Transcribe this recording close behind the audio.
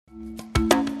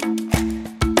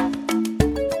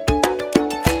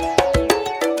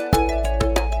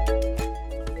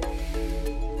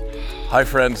Hi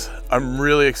friends, I'm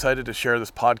really excited to share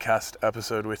this podcast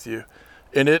episode with you.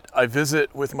 In it, I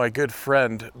visit with my good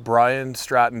friend Brian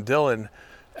Stratton Dillon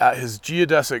at his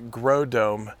geodesic grow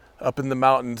dome up in the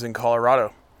mountains in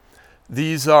Colorado.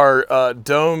 These are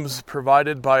domes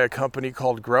provided by a company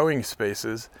called Growing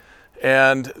Spaces,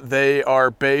 and they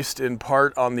are based in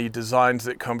part on the designs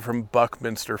that come from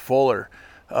Buckminster Fuller.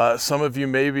 Some of you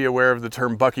may be aware of the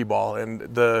term buckyball,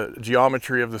 and the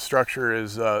geometry of the structure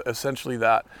is essentially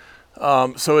that.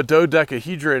 So a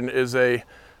dodecahedron is a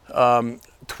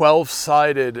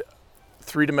 12-sided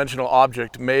three-dimensional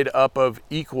object made up of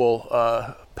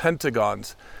equal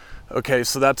pentagons. Okay,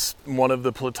 so that's one of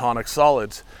the Platonic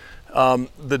solids.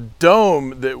 The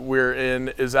dome that we're in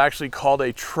is actually called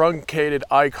a truncated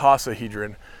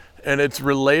icosahedron, and it's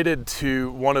related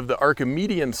to one of the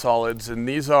Archimedean solids, and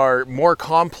these are more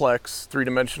complex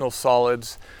three-dimensional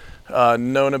solids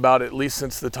known about at least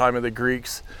since the time of the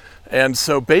Greeks. And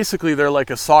so basically they're like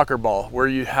a soccer ball where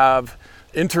you have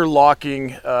interlocking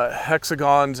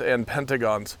hexagons and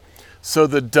pentagons. So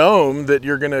the dome that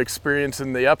you're going to experience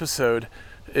in the episode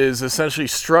is essentially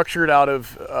structured out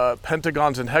of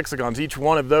pentagons and hexagons. Each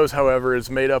one of those, however, is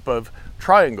made up of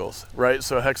triangles, right?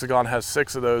 So a hexagon has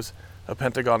 6 of those, a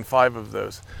pentagon 5 of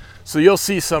those. So you'll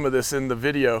see some of this in the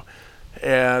video,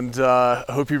 and I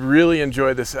hope you really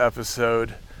enjoy this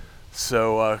episode.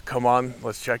 So come on,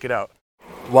 let's check it out.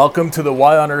 Welcome to the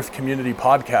Why on Earth Community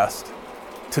Podcast.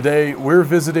 Today we're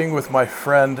visiting with my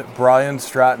friend Brian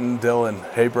Stratton Dillon.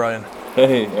 Hey Brian.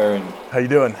 Hey Aaron. How you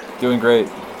doing? Doing great.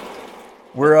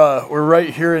 We're right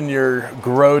here in your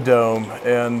grow dome,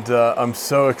 and I'm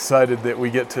so excited that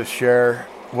we get to share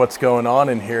what's going on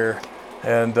in here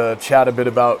and chat a bit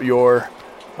about your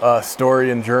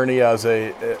story and journey as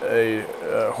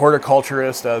a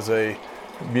horticulturist, as a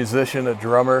musician, a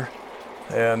drummer.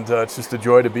 And it's just a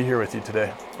joy to be here with you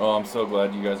today. Oh, I'm so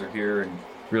glad you guys are here and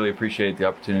really appreciate the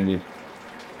opportunity.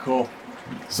 Cool.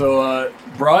 So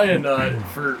Brian,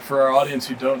 for our audience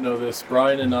who don't know this,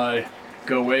 Brian and I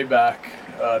go way back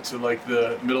to like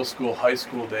the middle school, high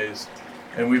school days.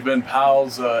 And we've been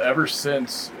pals ever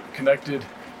since, connected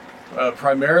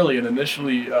primarily and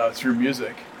initially through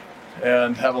music,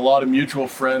 and have a lot of mutual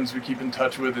friends we keep in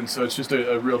touch with. And so it's just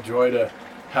a real joy to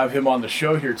have him on the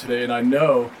show here today. And I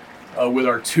know with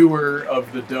our tour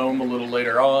of the dome a little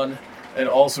later on, and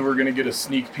also we're going to get a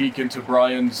sneak peek into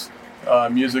Brian's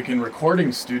music and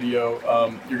recording studio.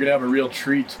 You're going to have a real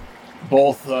treat,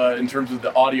 both in terms of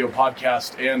the audio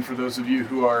podcast, and for those of you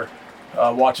who are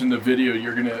watching the video,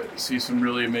 you're going to see some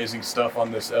really amazing stuff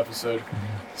on this episode.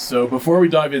 So before we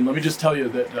dive in, let me just tell you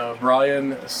that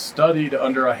Brian studied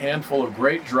under a handful of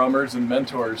great drummers and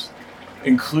mentors,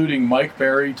 including Mike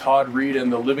Berry, Todd Reed, and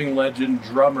the living legend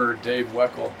drummer Dave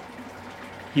Weckl.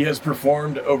 He has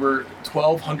performed over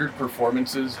 1,200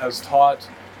 performances, has taught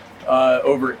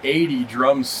over 80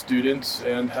 drum students,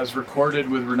 and has recorded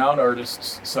with renowned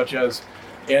artists such as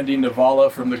Andy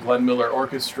Navala from the Glenn Miller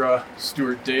Orchestra,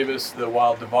 Stuart Davis, the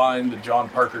Wild Divine, the John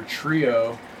Parker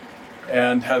Trio,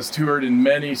 and has toured in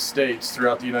many states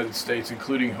throughout the United States,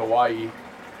 including Hawaii.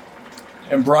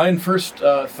 And Brian first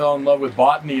fell in love with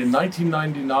botany in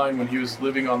 1999 when he was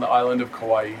living on the island of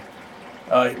Kauai,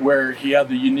 where he had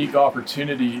the unique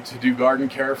opportunity to do garden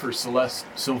care for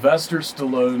Sylvester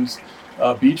Stallone's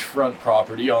beachfront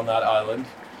property on that island.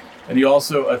 And he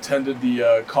also attended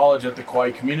the college at the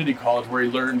Kauai Community College, where he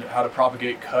learned how to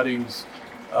propagate cuttings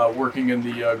working in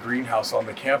the greenhouse on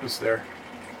the campus there.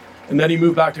 And then he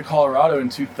moved back to Colorado in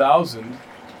 2000,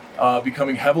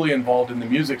 becoming heavily involved in the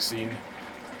music scene,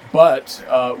 but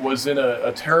was in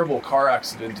a terrible car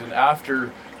accident. And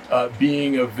after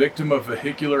being a victim of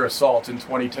vehicular assault in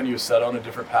 2010, he was set on a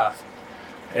different path.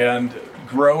 And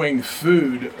growing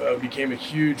food became a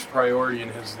huge priority in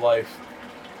his life.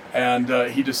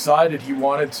 And he decided he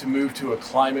wanted to move to a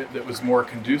climate that was more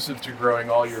conducive to growing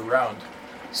all year round.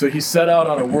 So he set out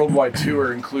on a worldwide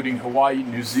tour, including Hawaii,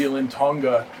 New Zealand,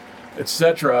 Tonga,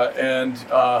 etc., and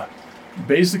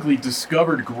basically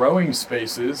discovered Growing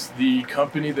Spaces, the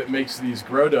company that makes these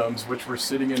grow domes, which we're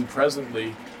sitting in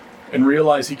presently, and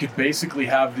realized he could basically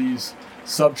have these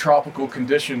subtropical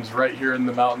conditions right here in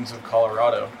the mountains of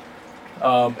Colorado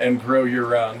and grow year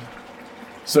round.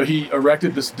 So he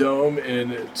erected this dome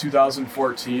in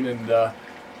 2014 and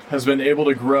has been able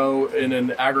to grow in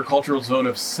an agricultural zone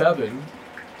of 7,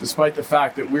 despite the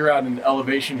fact that we're at an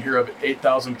elevation here of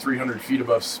 8,300 feet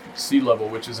above sea level,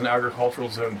 which is an agricultural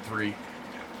zone 3.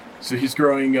 So he's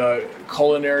growing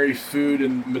culinary food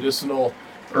and medicinal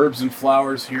herbs and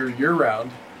flowers here year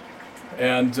round,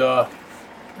 and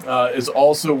is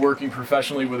also working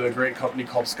professionally with a great company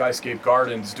called Skyscape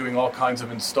Gardens, doing all kinds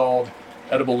of installed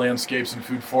edible landscapes and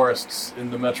food forests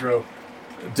in the metro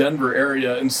Denver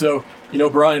area. And so,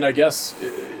 Brian, I guess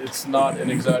it's not an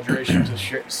exaggeration to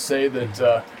say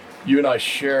that you and I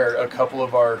share a couple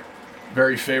of our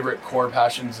very favorite core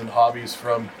passions and hobbies,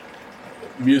 from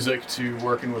music to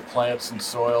working with plants and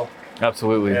soil.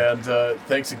 Absolutely. And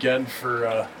thanks again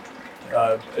for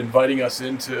inviting us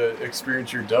in to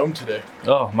experience your dome today.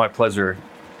 Oh, my pleasure.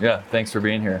 Yeah, thanks for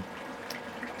being here.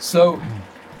 So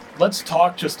let's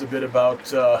talk just a bit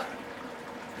about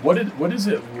what is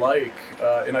it like,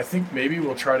 and I think maybe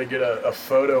we'll try to get a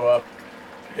photo up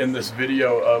in this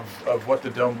video of what the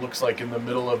dome looks like in the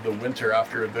middle of the winter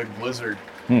after a big blizzard.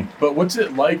 But what's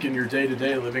it like in your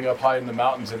day-to-day living up high in the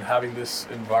mountains and having this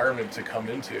environment to come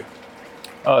into?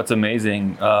 Oh, it's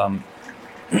amazing. I'm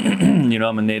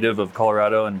a native of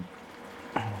Colorado and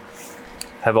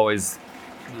have always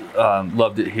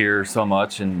loved it here so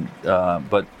much. And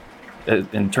but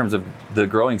in terms of the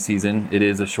growing season, it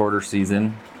is a shorter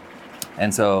season.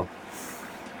 And so,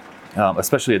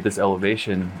 especially at this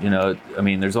elevation,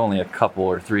 there's only a couple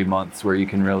or 3 months where you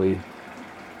can really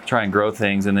try and grow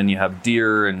things, and then you have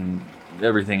deer and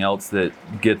everything else that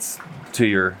gets to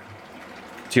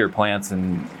your plants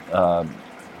and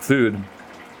food.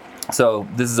 So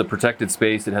this is a protected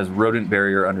space. It has rodent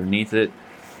barrier underneath it.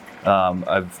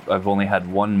 I've only had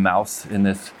one mouse in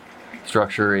this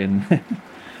structure in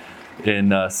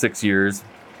 6 years,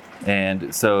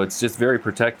 and so it's just very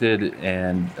protected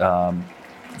and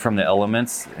from the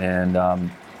elements,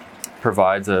 and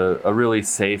provides a really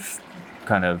safe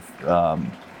kind of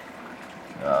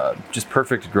just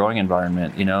perfect growing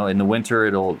environment. In the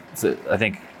winter, I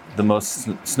think the most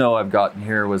snow I've gotten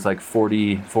here was like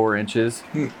 44 inches.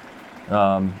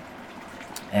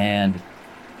 And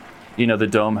the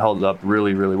dome held up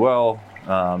really, really well.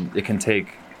 It can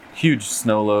take huge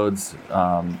snow loads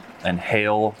and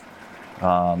hail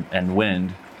and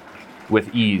wind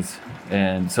with ease.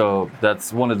 And so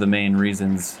that's one of the main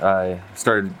reasons I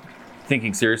started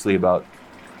thinking seriously about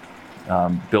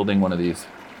building one of these.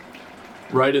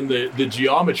 Right, and the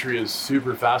geometry is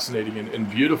super fascinating and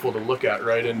beautiful to look at,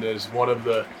 right? And is one of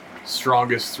the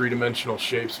strongest three-dimensional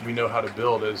shapes we know how to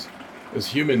build as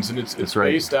humans. And it's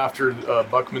right. Based after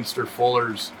Buckminster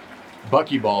Fuller's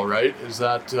buckyball, right? Is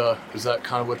that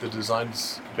kind of what the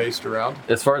design's based around?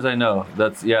 As far as I know,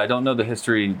 I don't know the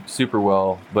history super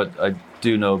well, but I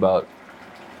do know about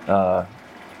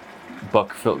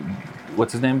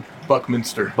what's his name?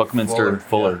 Buckminster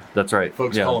Fuller. Yeah. That's right.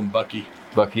 Folks call him Bucky.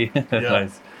 Bucky.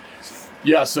 Nice.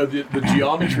 Yeah, so the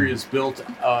geometry is built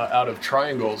out of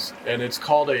triangles, and it's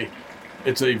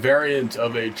a variant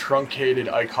of a truncated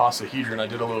icosahedron. I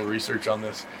did a little research on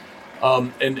this.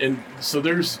 And so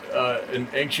there's an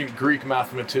ancient Greek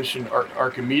mathematician,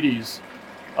 Archimedes,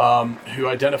 who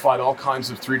identified all kinds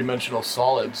of three-dimensional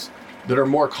solids that are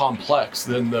more complex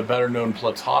than the better-known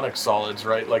Platonic solids,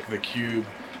 right? Like the cube,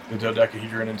 the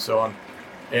dodecahedron, and so on.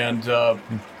 And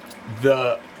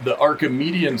the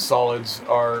Archimedean solids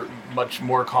are much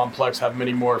more complex, have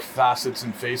many more facets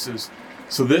and faces.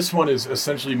 So this one is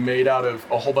essentially made out of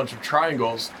a whole bunch of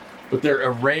triangles, but they're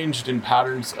arranged in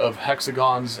patterns of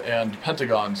hexagons and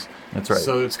pentagons. That's right.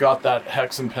 So it's got that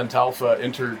hex and pentalpha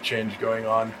interchange going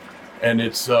on, and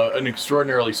it's an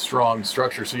extraordinarily strong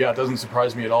structure. So yeah, it doesn't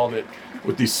surprise me at all that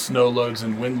with these snow loads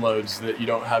and wind loads that you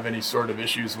don't have any sort of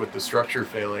issues with the structure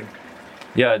failing.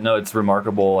 Yeah, no, it's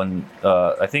remarkable. And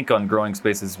I think on Growing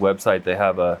Space's website, they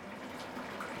have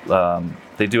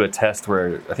they do a test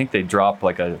where I think they drop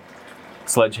like a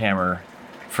sledgehammer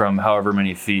from however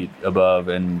many feet above,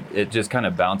 and it just kind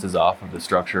of bounces off of the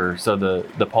structure. So the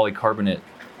polycarbonate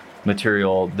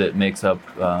material that makes up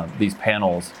these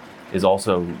panels is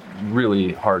also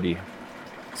really hardy.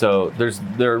 So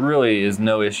there really is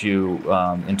no issue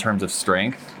in terms of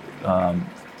strength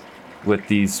with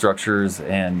these structures,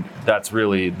 and that's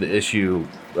really the issue,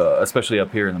 especially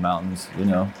up here in the mountains,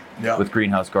 with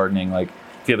greenhouse gardening. Like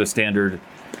if you have a standard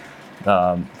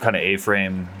kind of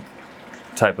A-frame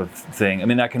type of thing, I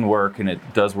mean, that can work, and it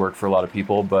does work for a lot of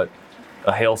people, but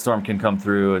a hailstorm can come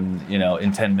through and,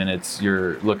 in 10 minutes,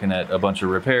 you're looking at a bunch of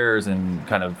repairs and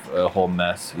kind of a whole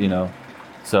mess,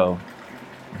 So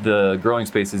the Growing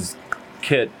Spaces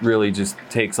kit really just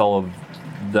takes all of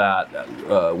that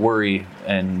worry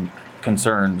and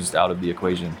concern just out of the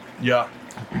equation. Yeah.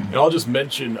 And I'll just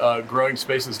mention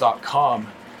GrowingSpaces.com,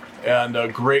 and a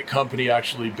great company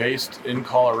actually based in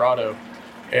Colorado.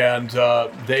 And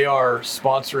they are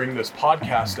sponsoring this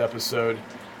podcast episode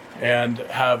and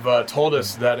have told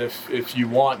us that if you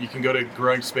want, you can go to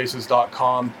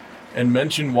GrowingSpaces.com and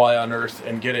mention Why on Earth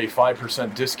and get a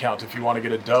 5% discount if you want to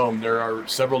get a dome. There are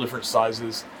several different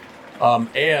sizes.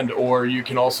 or you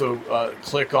can also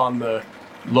click on the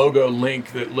logo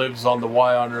link that lives on the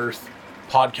Y on Earth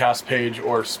podcast page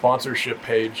or sponsorship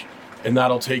page, and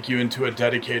that'll take you into a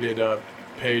dedicated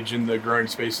page in the Growing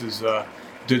Spaces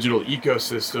digital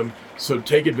ecosystem. So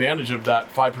take advantage of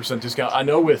that 5% discount. I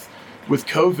know with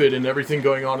COVID and everything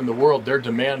going on in the world, their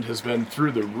demand has been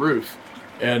through the roof.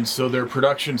 And so their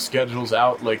production schedule's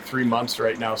out like 3 months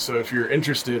right now. So if you're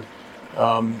interested,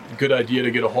 good idea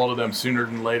to get a hold of them sooner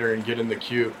than later and get in the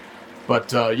queue.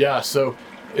 But yeah, so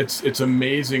it's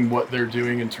amazing what they're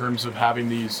doing in terms of having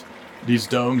these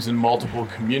domes in multiple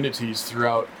communities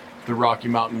throughout the Rocky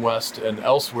Mountain West and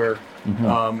elsewhere,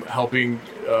 helping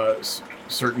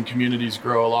certain communities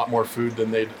grow a lot more food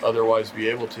than they'd otherwise be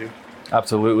able to.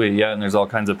 Absolutely, yeah. And there's all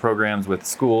kinds of programs with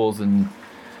schools and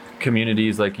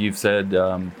communities, like you've said,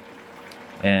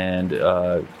 and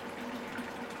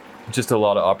just a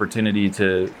lot of opportunity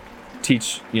to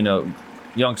teach,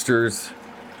 youngsters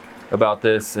about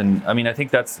this. And I mean, I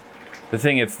think that's the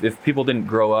thing. If people didn't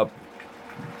grow up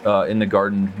in the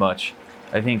garden much,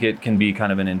 I think it can be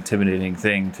kind of an intimidating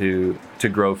thing to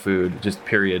grow food, just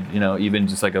period, even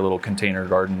just like a little container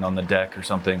garden on the deck or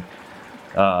something.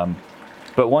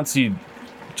 But once you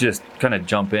just kind of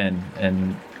jump in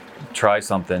and try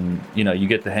something, you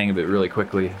get the hang of it really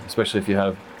quickly, especially if you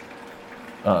have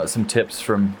some tips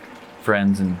from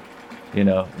friends and,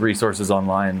 resources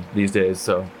online these days.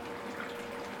 So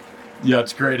yeah,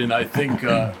 it's great. And I think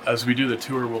as we do the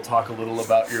tour, we'll talk a little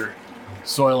about your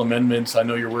soil amendments. I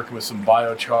know you're working with some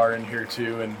biochar in here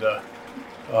too, and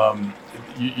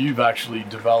you've actually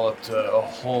developed a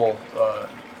whole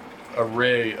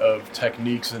array of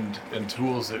techniques and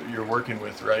tools that you're working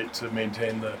with, right, to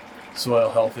maintain the soil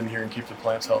health in here and keep the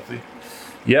plants healthy.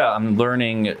 Yeah, I'm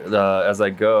learning as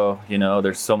I go.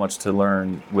 There's so much to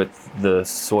learn with the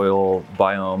soil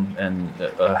biome and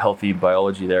a healthy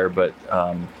biology there, but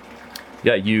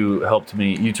yeah, you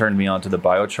turned me on to the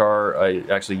biochar.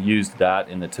 I actually used that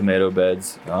in the tomato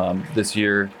beds this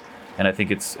year, and I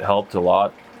think it's helped a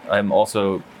lot. I'm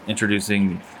also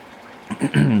introducing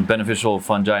beneficial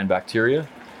fungi and bacteria,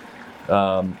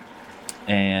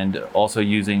 and also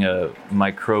using a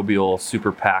microbial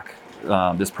super pack,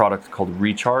 this product called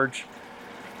Recharge.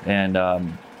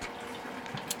 And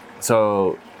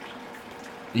so,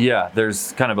 yeah,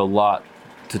 there's kind of a lot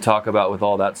to talk about with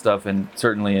all that stuff, and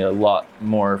certainly a lot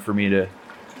more for me to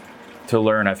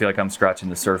learn. I feel like I'm scratching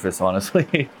the surface,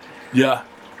 honestly. Yeah.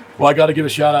 Well, I got to give a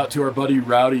shout out to our buddy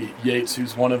Rowdy Yates,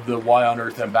 who's one of the Y on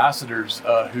Earth ambassadors,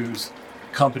 whose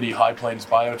company High Plains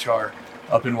Biochar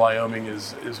up in Wyoming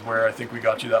is where I think we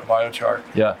got you that biochar.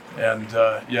 Yeah. And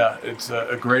yeah, it's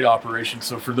a great operation.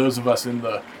 So for those of us in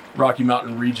the Rocky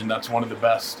Mountain region, that's one of the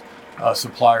best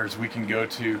suppliers we can go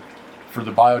to for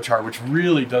the biochar, which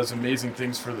really does amazing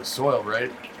things for the soil,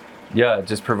 right? Yeah, it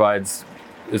just provides,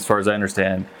 as far as I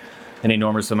understand, an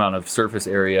enormous amount of surface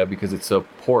area because it's so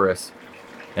porous.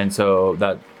 And so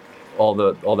that all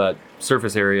that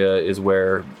surface area is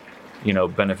where,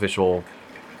 beneficial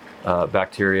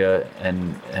bacteria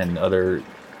and other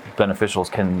beneficials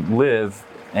can live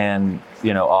and,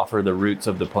 offer the roots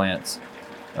of the plants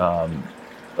a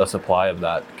supply of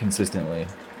that consistently.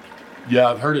 Yeah,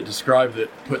 I've heard it described that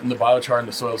putting the biochar in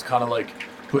the soil is kind of like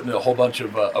putting a whole bunch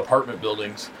of apartment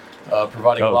buildings,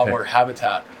 providing a lot more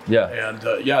habitat. Yeah.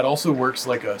 And yeah, it also works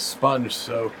like a sponge.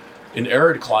 So in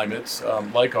arid climates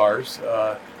like ours,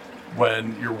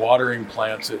 when you're watering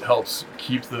plants, it helps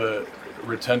keep the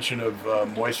retention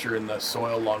of moisture in the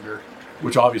soil longer,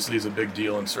 which obviously is a big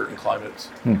deal in certain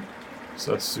climates.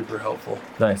 So that's super helpful.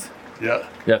 Nice. Yeah.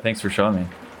 Yeah, thanks for showing me.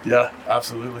 Yeah,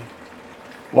 absolutely.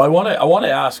 Well, I want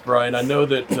to ask, Brian, I know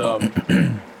that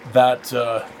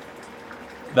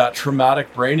that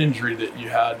traumatic brain injury that you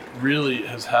had really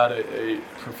has had a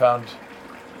profound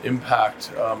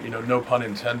impact, no pun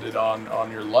intended,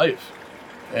 on your life.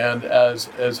 And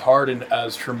as hard and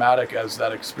as traumatic as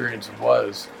that experience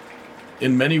was,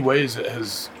 in many ways it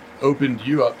has opened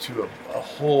you up to a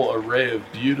whole array of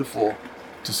beautiful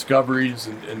discoveries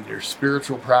in your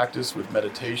spiritual practice with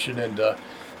meditation.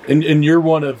 And you're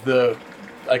one of the,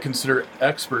 I consider,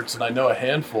 experts, and I know a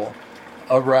handful,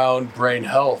 around brain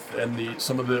health and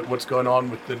some of what's going on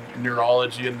with the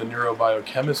neurology and the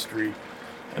neurobiochemistry.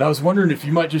 And I was wondering if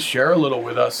you might just share a little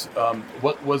with us,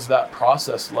 what was that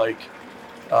process like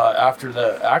after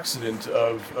the accident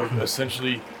of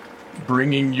essentially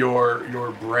bringing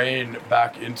your brain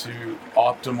back into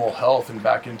optimal health and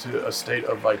back into a state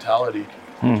of vitality?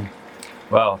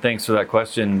 Wow, thanks for that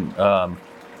question.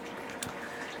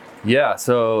 Yeah,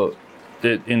 so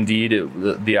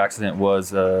the accident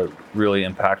was a really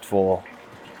impactful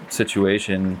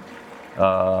situation.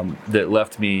 that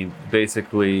left me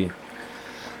basically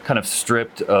kind of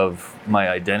stripped of my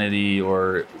identity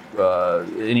or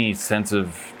any sense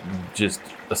of just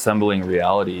assembling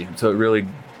reality. So it really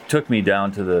took me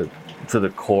down to the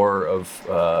core of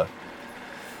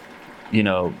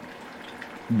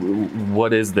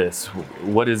what is this?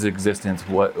 What is existence?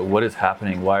 What is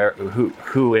happening?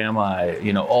 Who am I?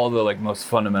 All the like most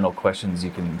fundamental questions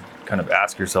you can kind of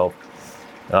ask yourself.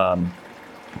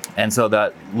 And so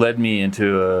that led me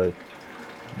into a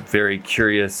very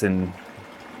curious and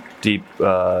deep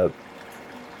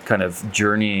kind of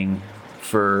journeying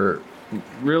for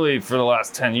the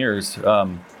last 10 years.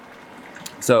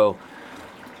 So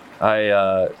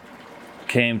I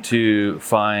came to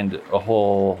find a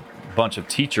whole bunch of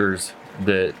teachers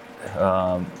that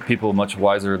people much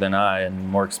wiser than I and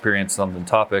more experienced on the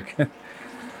topic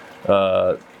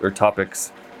or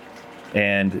topics,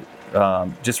 and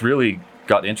just really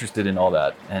got interested in all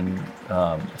that. And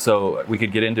so we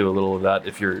could get into a little of that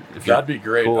if you're that'd be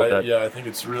great. Cool with that. Yeah, I think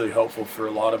it's really helpful for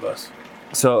a lot of us.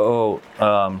 So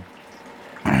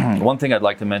one thing I'd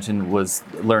like to mention was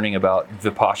learning about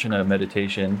Vipassana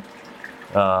meditation.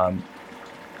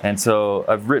 And so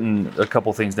I've written a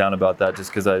couple things down about that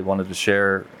just because I wanted to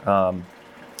share.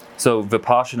 So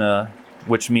Vipassana,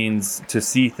 which means to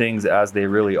see things as they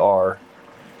really are,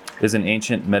 is an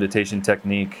ancient meditation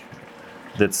technique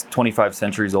that's 25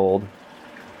 centuries old.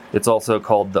 It's also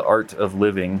called the art of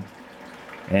living.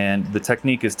 And the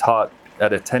technique is taught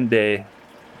at a 10-day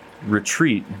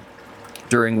retreat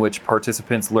during which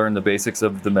participants learn the basics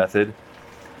of the method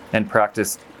and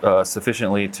practice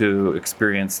sufficiently to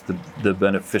experience the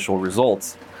beneficial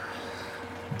results.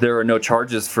 There are no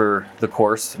charges for the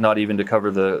course, not even to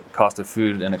cover the cost of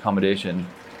food and accommodation,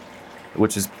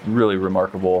 which is really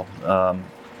remarkable,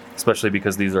 especially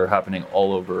because these are happening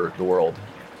all over the world.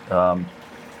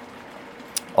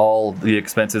 All the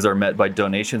expenses are met by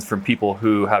donations from people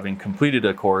who, having completed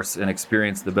a course and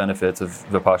experienced the benefits of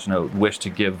Vipassana, wish to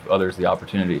give others the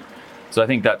opportunity. So I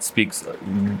think that speaks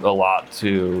a lot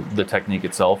to the technique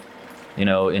itself. In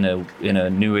a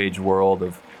new age world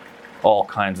of all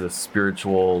kinds of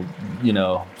spiritual,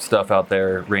 stuff out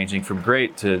there, ranging from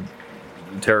great to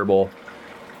terrible,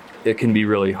 it can be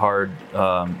really hard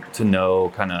to know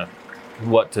kind of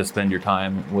what to spend your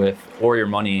time with or your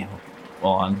money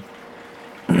on.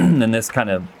 And this kind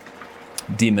of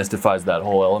demystifies that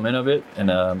whole element of it.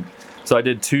 And so I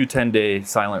did 2 10-day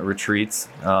silent retreats.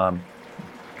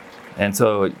 And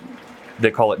so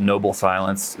they call it noble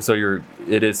silence. So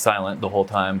it is silent the whole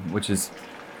time, which is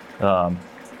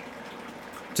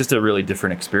just a really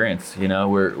different experience.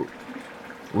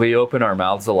 We open our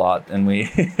mouths a lot, and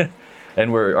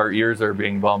our ears are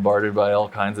being bombarded by all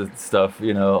kinds of stuff,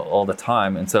 all the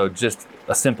time. And so just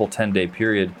a simple 10-day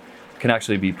period can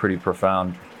actually be pretty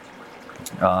profound.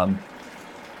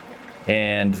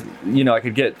 And I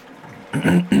could get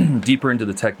deeper into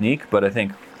the technique, but I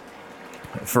think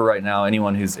for right now,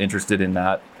 anyone who's interested in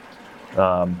that,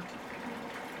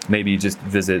 maybe just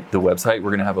visit the website. We're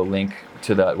going to have a link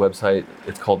to that website.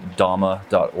 It's called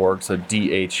dhamma.org, so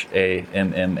DHAMMA.org.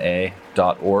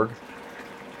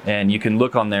 And you can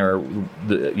look on there,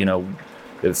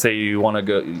 say you want to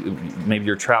go, maybe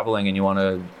you're traveling and you want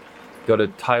to go to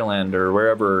Thailand or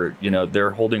wherever,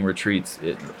 they're holding retreats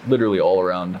literally all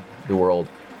around the world.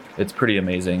 It's pretty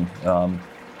amazing.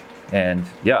 And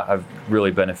yeah, I've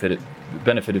really benefited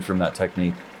from that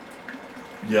technique.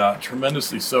 Yeah,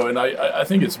 tremendously so. And I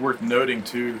think it's worth noting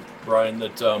too, Brian,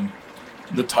 that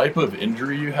the type of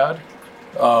injury you had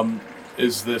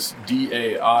is this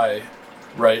DAI,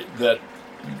 right? That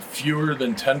fewer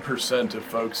than 10% of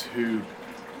folks who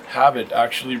have it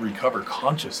actually recover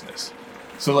consciousness.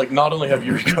 So like not only have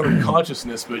you recovered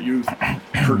consciousness, but you've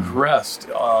progressed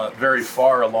very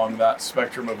far along that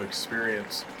spectrum of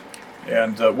experience.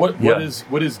 And what is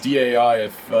DAI?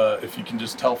 If you can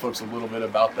just tell folks a little bit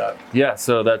about that. Yeah,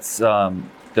 so that's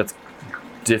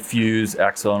diffuse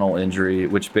axonal injury,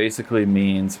 which basically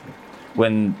means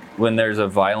when there's a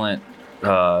violent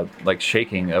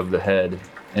shaking of the head.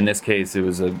 In this case, it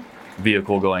was a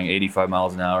vehicle going 85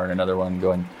 miles an hour and another one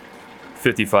going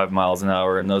 55 miles an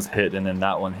hour, and those hit, and then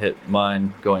that one hit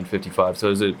mine going 55. So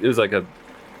it was like a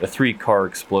 3-car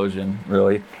explosion,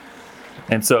 really.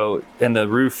 And the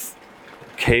roof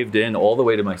caved in all the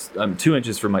way to 2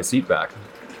 inches from my seat back.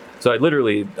 So I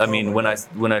literally, when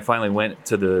I finally went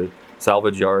to the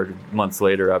salvage yard months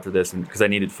later after this, and because I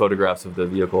needed photographs of the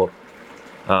vehicle,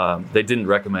 they didn't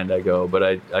recommend I go,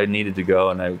 but I needed to go,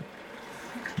 and I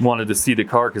wanted to see the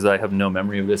car because I have no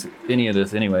memory of any of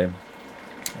this anyway.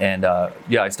 And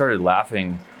I started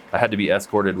laughing. I had to be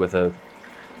escorted with a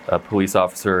police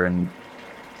officer, and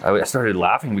I started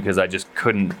laughing because I just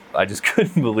couldn't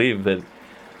believe that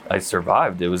I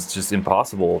survived. It was just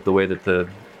impossible, the way that the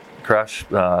crash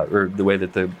or the way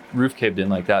that the roof caved in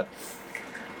like that.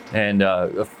 And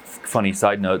a funny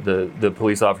side note, the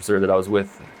police officer that I was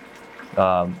with,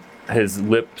 his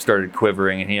lip started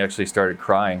quivering and he actually started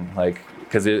crying, like,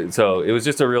 so it was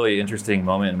just a really interesting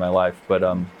moment in my life, but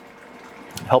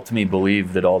helped me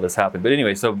believe that all this happened. But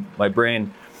anyway, so my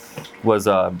brain was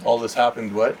all this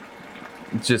happened what?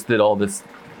 Just that all this.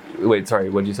 Wait, sorry,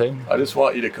 what'd you say? I just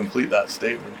want you to complete that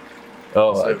statement.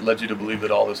 Oh, so it led you to believe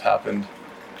that all this happened.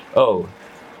 Oh,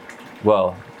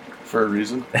 well. For a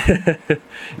reason?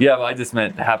 Yeah, well, I just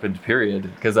meant happened, period.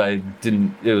 Because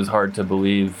it was hard to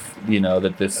believe,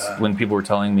 that this, when people were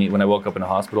telling me, when I woke up in a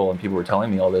hospital and people were telling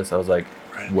me all this, I was like,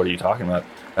 right. What are you talking about?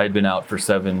 I had been out for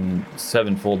seven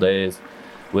full days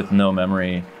with no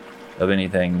memory of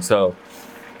anything. So,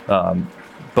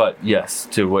 but yes,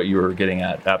 to what you were getting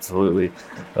at, absolutely.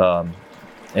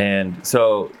 And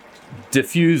so the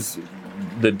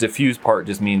diffuse part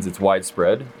just means it's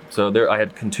widespread. So I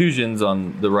had contusions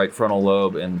on the right frontal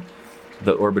lobe and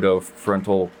the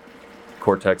orbitofrontal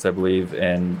cortex, I believe,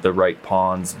 and the right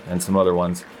pons and some other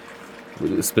ones,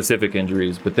 specific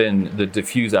injuries. But then the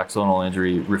diffuse axonal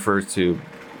injury refers to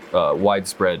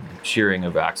widespread shearing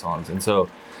of axons. And so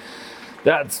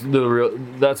that's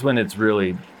when it's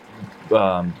really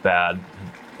bad.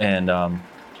 And and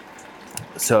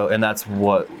that's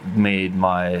what made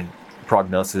my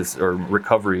prognosis or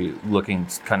recovery looking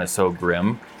kind of so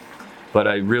grim. But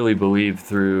I really believe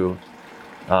through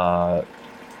the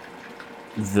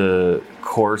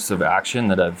course of action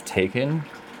that I've taken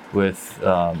with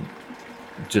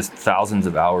just thousands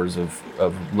of hours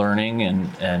of learning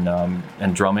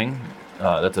and drumming,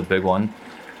 that's a big one,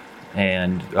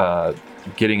 and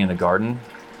getting in the garden,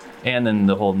 and then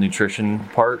the whole nutrition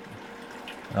part,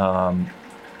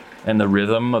 and the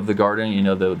rhythm of the garden,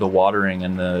 the watering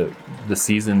and the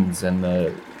seasons and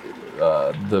the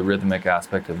rhythmic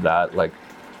aspect of that, like,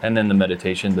 and then the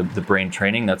meditation, the brain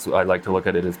training. That's what I like to look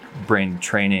at it as, brain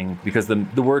training, because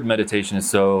the word meditation is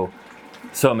so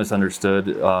misunderstood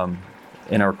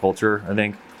in our culture, I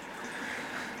think.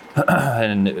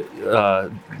 And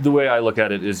the way I look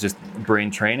at it is just brain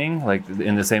training, like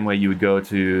in the same way you would go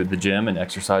to the gym and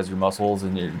exercise your muscles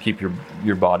and keep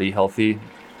your body healthy.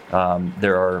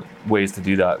 There are ways to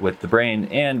do that with the brain,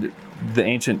 and the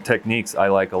ancient techniques I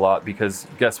like a lot, because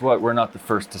guess what? We're not the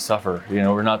first to suffer.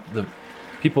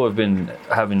 People have been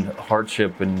having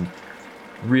hardship and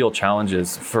real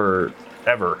challenges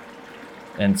forever.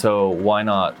 And so why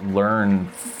not learn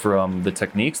from the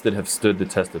techniques that have stood the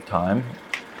test of time?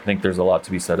 I think there's a lot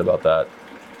to be said about that.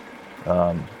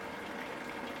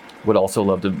 Would also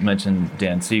love to mention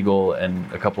Dan Siegel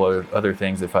and a couple of other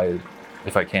things if I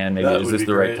can. Maybe is this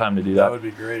the right time to do that? That would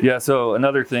be great. Yeah. So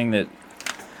another thing that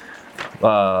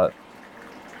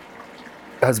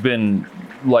has been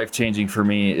life-changing for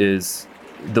me is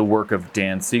the work of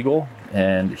Dan Siegel,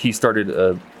 and he started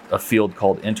a field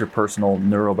called interpersonal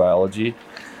neurobiology,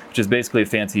 which is basically a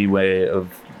fancy way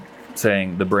of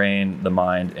saying the brain, the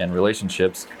mind, and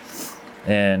relationships.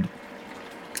 And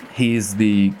he's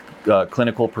the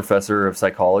clinical professor of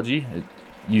psychology at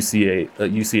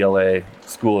UCLA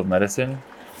School of Medicine,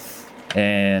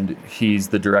 and he's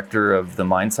the director of the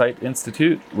MindSight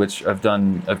Institute, which I've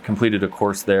completed a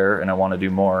course there, and I want to do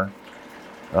more.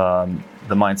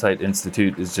 The MindSight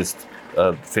Institute is just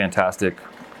a fantastic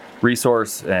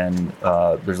resource, and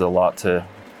there's a lot to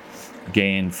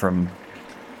gain from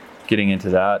getting into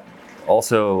that.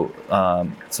 Also,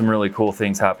 some really cool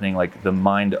things happening, like the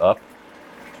Mind Up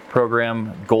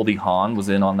program. Goldie Hawn was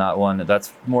in on that one.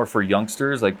 That's more for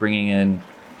youngsters, like bringing in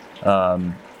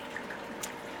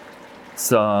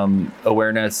some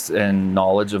awareness and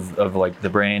knowledge of like the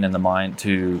brain and the mind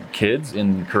to kids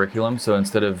in curriculum. So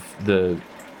instead of the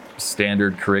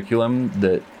standard curriculum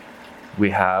that we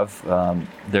have,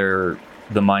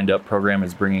 the Mind Up program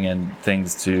is bringing in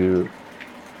things to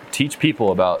teach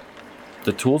people about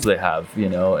the tools they have,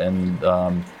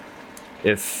 and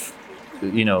if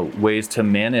ways to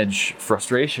manage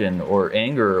frustration or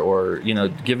anger, or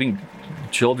giving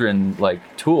children like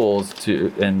tools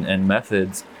to and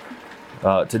methods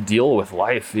to deal with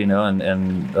life,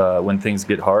 and when things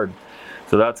get hard.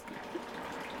 So that's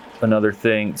another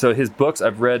thing. So his books,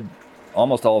 I've read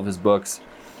almost all of his books.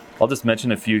 I'll just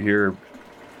mention a few here.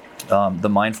 The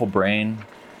Mindful Brain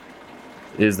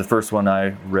is the first one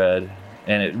I read,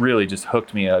 and it really just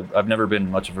hooked me. I've never been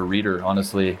much of a reader,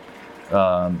 honestly,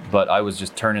 but I was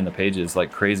just turning the pages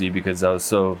like crazy because I was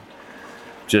so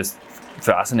just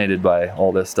fascinated by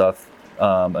all this stuff.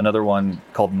 Another one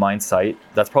called MindSight.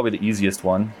 That's probably the easiest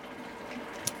one.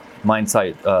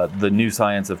 Mindsight, the new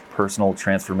science of personal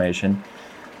transformation.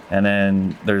 And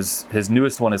then there's his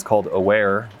newest one is called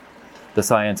Aware, the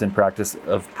science and practice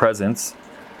of presence.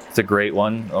 It's a great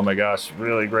one. Oh my gosh,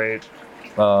 really great.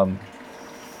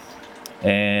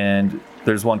 And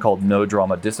there's one called No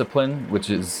Drama Discipline, which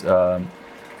is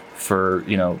for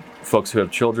folks who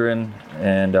have children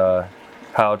and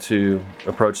how to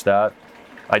approach that.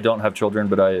 I don't have children,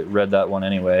 but I read that one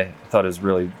anyway. I thought it was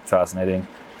really fascinating.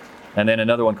 And then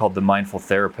another one called The Mindful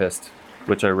Therapist,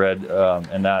 which I read,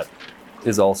 and that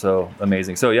is also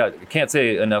amazing. So yeah, I can't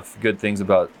say enough good things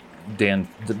about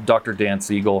Dr. Dan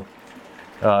Siegel,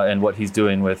 and what he's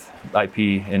doing with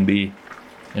IP&B,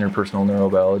 interpersonal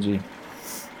neurobiology.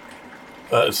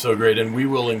 So great, and we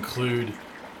will include,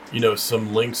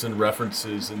 some links and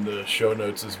references in the show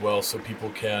notes as well, so people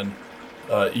can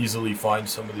easily find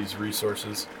some of these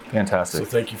resources. Fantastic. So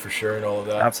thank you for sharing all of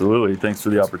that. Absolutely. Thanks for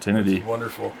the opportunity. That's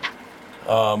wonderful.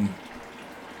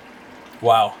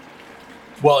 Wow.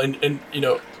 Well, and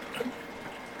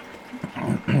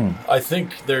I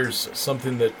think there's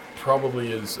something that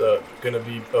probably is going to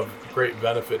be of great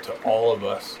benefit to all of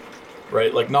us,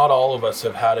 right? Like, not all of us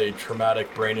have had a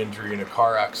traumatic brain injury in a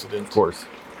car accident. Of course.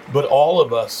 But all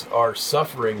of us are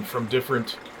suffering from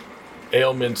different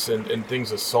ailments and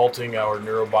things assaulting our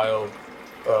neurobio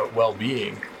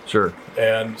well-being. Sure.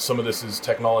 And some of this is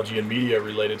technology and media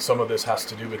related. Some of this has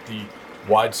to do with the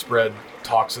widespread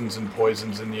toxins and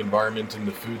poisons in the environment, in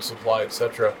the food supply,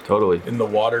 etc. Totally. In the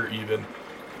water, even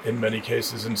in many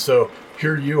cases. And so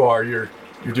here you are. You're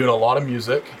doing a lot of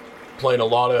music, playing a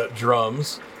lot of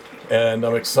drums, and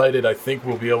I'm excited. I think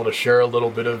we'll be able to share a little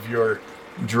bit of your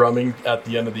drumming at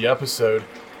the end of the episode,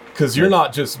 because you're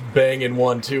not just banging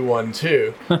 1 2 1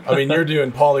 2. I mean, you're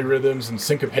doing polyrhythms and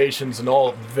syncopations and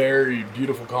all very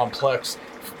beautiful, complex,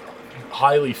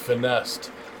 highly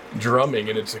finessed drumming,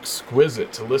 and it's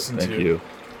exquisite to listen to. Thank you.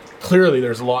 Clearly,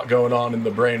 there's a lot going on in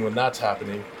the brain when that's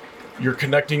happening. You're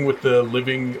connecting with the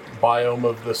living biome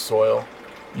of the soil.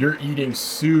 You're eating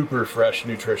super fresh,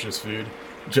 nutritious food,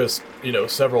 just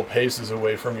several paces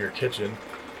away from your kitchen.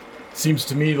 Seems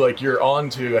to me like you're on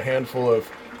to a handful of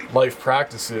life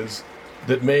practices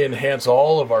that may enhance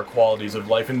all of our qualities of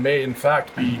life and may in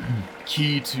fact be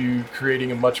key to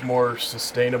creating a much more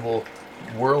sustainable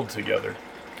world together.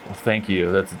 Well, thank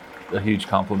you. That's a huge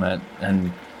compliment,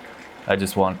 and I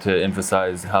just want to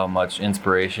emphasize how much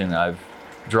inspiration I've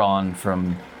drawn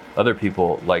from other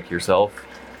people like yourself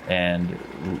and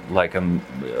like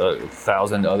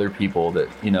 1,000 other people that,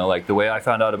 like the way I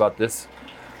found out about this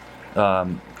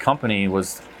company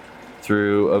was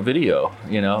through a video.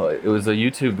 It was a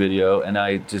YouTube video, and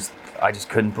I just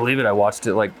couldn't believe it. I watched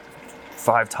it like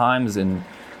 5 times, and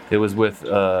it was with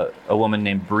a woman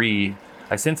named Bree.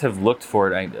 I since have looked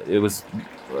for it. It was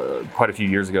quite a few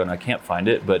years ago, and I can't find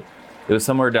it, but it was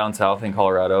somewhere down south in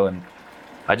Colorado, and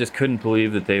I just couldn't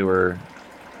believe that they were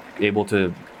able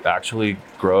to actually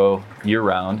grow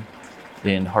year-round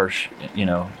in harsh,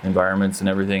 environments and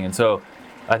everything. And so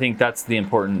I think that's the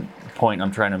important point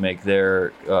I'm trying to make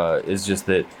there, is just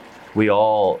that we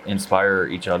all inspire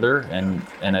each other, and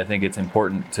I think it's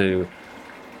important to,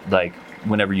 like,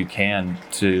 whenever you can,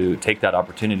 to take that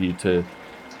opportunity to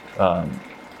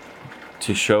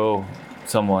show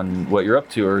someone what you're up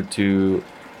to,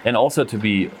 and also to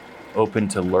be open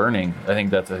to learning. I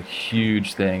think that's a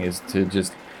huge thing, is to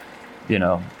just,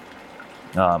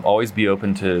 always be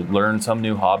open to learn some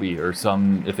new hobby or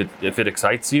if it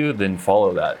excites you, then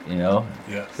follow that.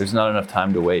 Yes. There's not enough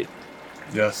time to wait.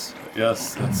 Yes,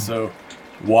 that's so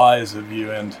wise of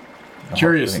you. And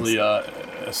curiously, a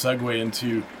segue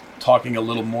into talking a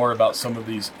little more about some of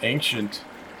these ancient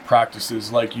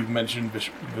practices, like you've mentioned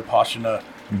Vipassana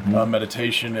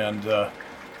meditation and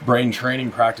brain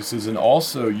training practices, and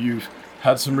also you've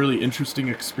had some really interesting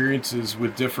experiences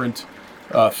with different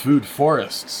food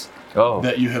forests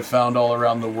that you have found all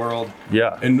around the world.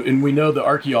 Yeah. And we know the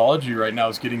archaeology right now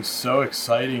is getting so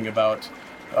exciting about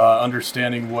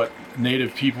understanding what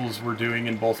native peoples were doing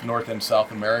in both North and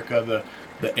South America.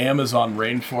 The Amazon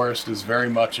rainforest is very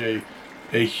much a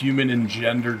human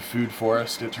engendered food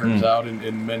forest, it turns out,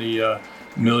 in many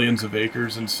millions of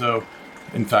acres. And so,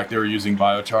 in fact, they were using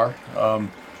biochar.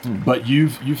 But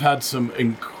you've had some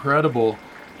incredible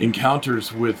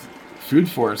encounters with food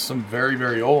forests, some very,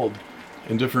 very old,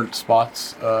 in different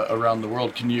spots around the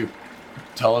world. Can you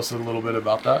tell us a little bit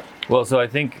about that? Well, so I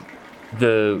think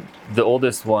the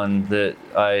oldest one that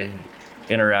I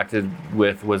interacted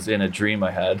with was in a dream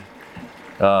I had,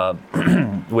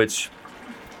 which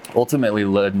ultimately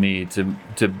led me to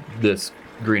this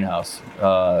greenhouse.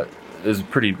 It was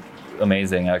pretty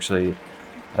amazing, actually.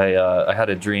 I had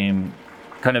a dream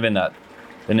kind of in that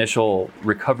initial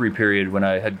recovery period when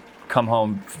I had come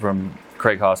home from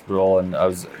Craig Hospital, and I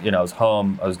was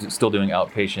home. I was still doing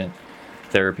outpatient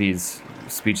therapies,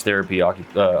 speech therapy,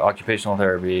 occupational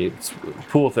therapy,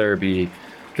 pool therapy,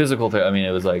 physical therapy. I mean,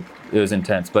 it was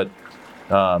intense. But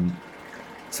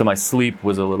so my sleep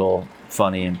was a little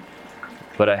funny.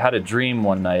 But I had a dream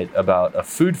one night about a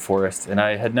food forest, and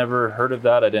I had never heard of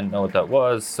that. I didn't know what that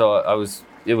was. So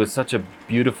it was such a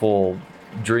beautiful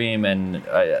dream, and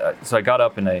so I got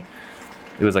up, and it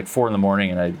was like 4 a.m,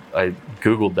 and I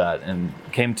Googled that and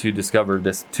came to discover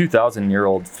this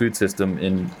 2,000-year-old food system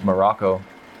in Morocco.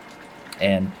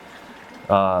 And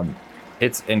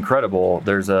it's incredible.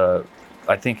 There's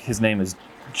I think his name is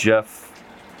Jeff,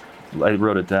 I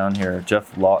wrote it down here,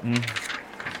 Jeff Lawton.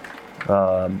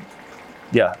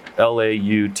 Yeah,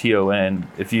 Lauton.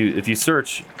 If you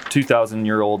search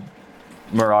 2,000-year-old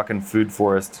Moroccan food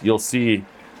forest, you'll see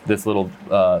this little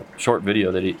short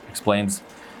video that he explains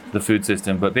the food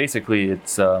system. But basically,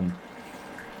 it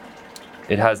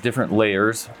has different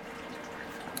layers,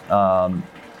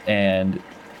 and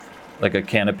like a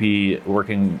canopy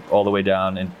working all the way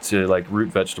down into like root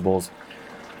vegetables.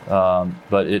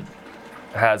 But it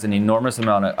has an enormous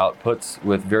amount of outputs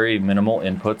with very minimal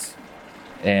inputs.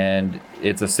 And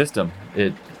it's a system.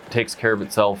 It takes care of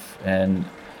itself. And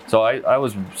so I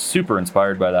was super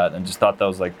inspired by that, and just thought that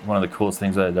was like one of the coolest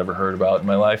things I had ever heard about in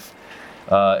my life.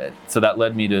 So that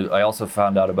led me to, I also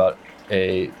found out about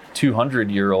a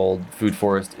 200-year-old food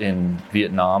forest in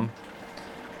Vietnam,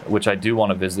 which I do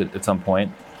want to visit at some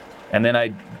point. And then I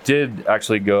did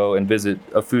actually go and visit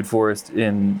a food forest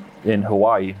in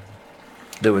Hawaii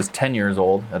that was 10 years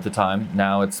old at the time.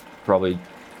 Now it's probably,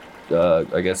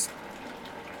 I guess,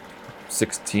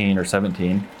 16 or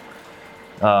 17.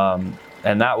 And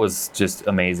that was just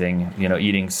amazing,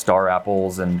 eating star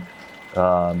apples and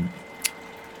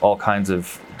all kinds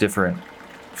of different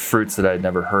fruits that I'd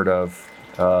never heard of.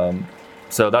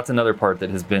 So that's another part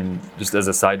that has been, just as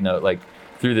a side note, like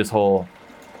through this whole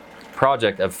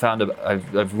project,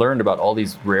 I've learned about all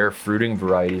these rare fruiting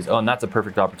varieties. Oh, and that's a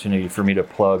perfect opportunity for me to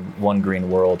plug One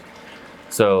Green World.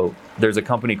 So there's a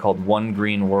company called One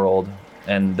Green World,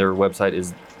 and their website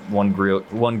is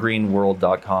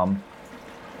onegreenworld.com,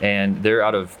 and they're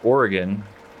out of Oregon,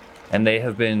 and they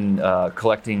have been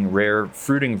collecting rare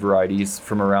fruiting varieties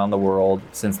from around the world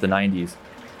since the 90s.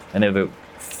 And they have a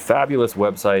fabulous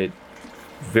website,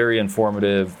 very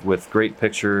informative, with great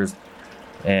pictures,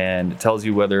 and it tells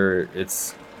you whether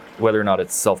or not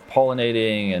it's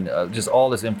self-pollinating, and just all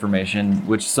this information,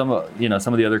 which some of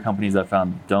the other companies I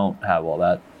found don't have all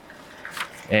that.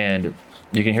 And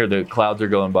you can hear the clouds are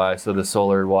going by, so the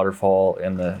solar waterfall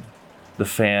and the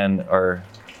fan are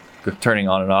turning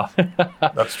on and off.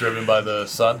 That's driven by the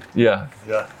sun? Yeah.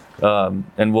 Yeah.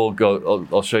 And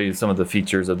I'll show you some of the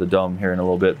features of the dome here in a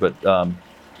little bit. But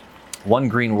One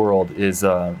Green World is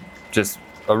just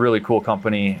a really cool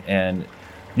company, and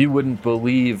you wouldn't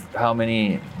believe how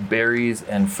many berries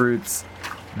and fruits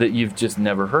that you've just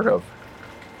never heard of.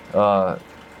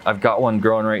 I've got one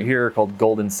growing right here called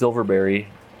Golden Silverberry,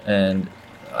 and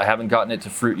I haven't gotten it to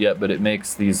fruit yet, but it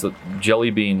makes these jelly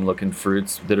bean looking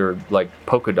fruits that are like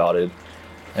polka dotted,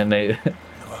 and they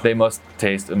must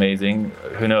taste amazing.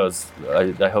 Who knows?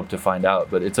 I hope to find out.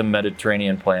 But it's a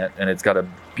Mediterranean plant, and it's got a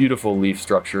beautiful leaf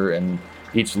structure, and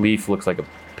each leaf looks like a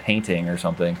painting or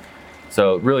something.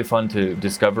 So really fun to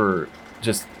discover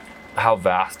just how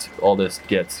vast all this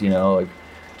gets. Like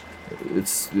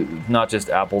it's not just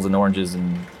apples and oranges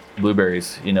and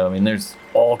blueberries. There's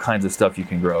all kinds of stuff you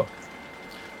can grow.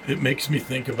 It makes me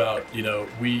think about,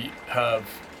 we have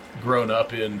grown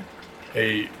up in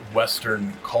a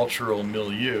Western cultural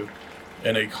milieu,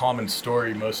 and a common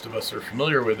story most of us are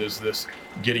familiar with is this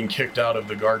getting kicked out of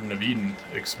the Garden of Eden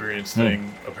experience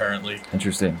thing, apparently.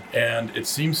 Interesting. And it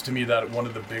seems to me that one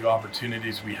of the big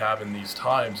opportunities we have in these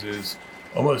times is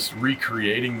almost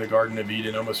recreating the Garden of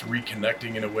Eden, almost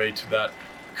reconnecting in a way to that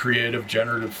creative,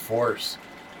 generative force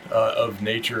of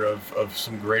nature, of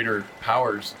some greater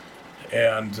powers.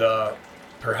 And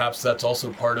perhaps that's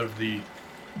also part of the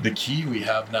key we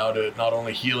have now to not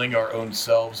only healing our own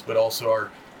selves, but also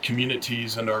our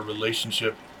communities and our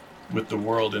relationship with the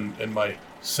world. And my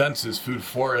sense is food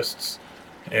forests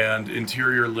and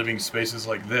interior living spaces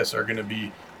like this are going to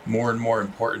be more and more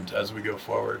important as we go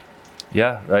forward.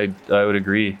 Yeah, I would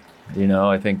agree.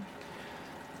 I think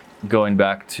going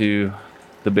back to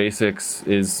the basics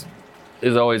is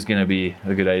always going to be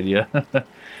a good idea.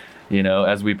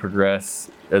 As we progress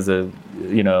as a,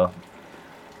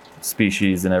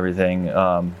 species and everything.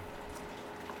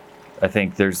 I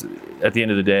think there's, at the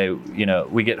end of the day,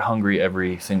 we get hungry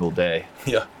every single day.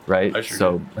 Yeah. Right. I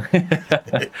sure do.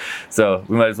 So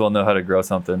we might as well know how to grow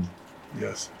something.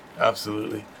 Yes,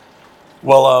 absolutely.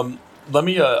 Well, let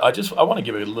me. I want to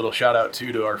give a little shout out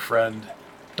to our friend,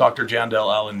 Dr.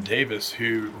 Jandel Allen Davis,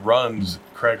 who runs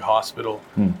Craig Hospital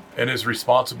and is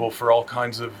responsible for all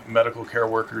kinds of medical care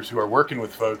workers who are working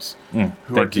with folks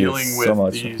who are dealing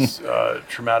with these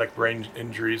traumatic brain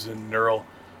injuries and neural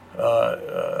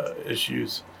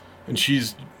issues. And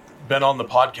she's been on the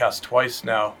podcast twice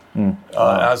now.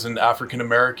 As an African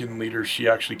American leader, she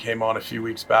actually came on a few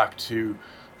weeks back to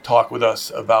talk with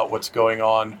us about what's going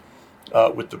on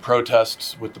with the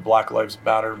protests, with the Black Lives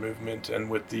Matter movement, and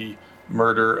with the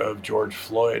murder of George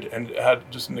Floyd, and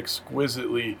had just an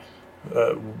exquisitely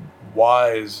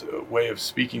wise way of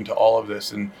speaking to all of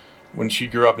this. And when she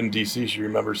grew up in D.C., she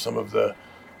remembers some of the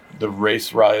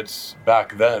race riots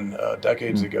back then,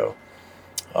 decades ago.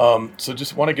 So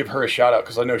just want to give her a shout out,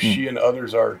 because I know she and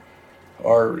others are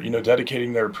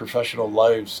dedicating their professional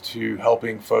lives to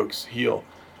helping folks heal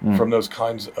from those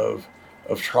kinds of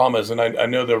traumas. And I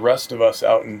know the rest of us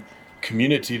out in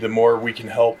community, the more we can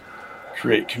help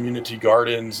create community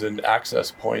gardens and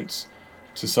access points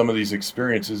to some of these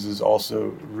experiences is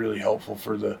also really helpful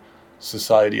for the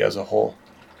society as a whole.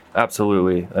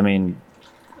 Absolutely. I mean,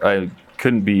 I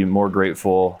couldn't be more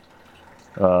grateful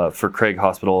for Craig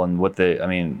Hospital and what they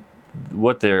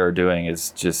are doing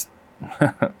is just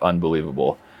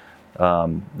unbelievable.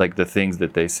 Like the things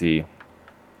that they see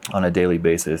on a daily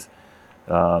basis.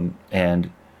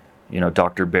 And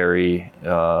Dr. Barry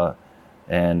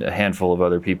and a handful of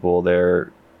other people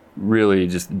there really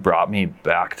just brought me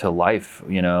back to life,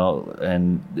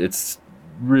 and it's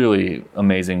really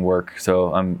amazing work.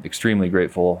 So I'm extremely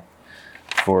grateful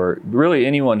for really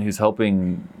anyone who's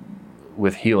helping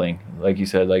with healing, like you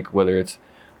said, like whether it's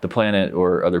the planet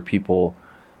or other people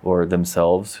or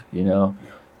themselves,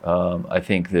 I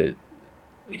think that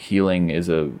healing is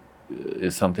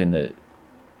something that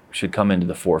should come into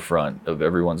the forefront of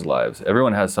everyone's lives.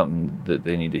 Everyone has something that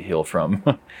they need to heal from.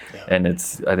 And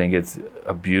I think it's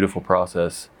a beautiful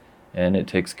process, and it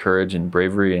takes courage and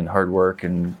bravery and hard work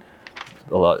and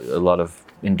a lot of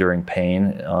enduring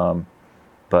pain.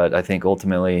 But I think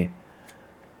ultimately,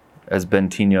 as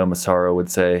Bentinho Massaro would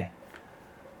say,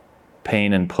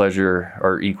 pain and pleasure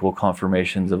are equal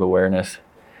confirmations of awareness.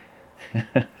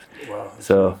 Wow.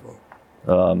 So,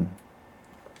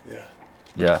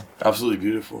 yeah. Absolutely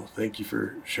beautiful. Thank you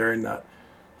for sharing that.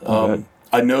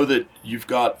 I know that you've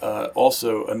got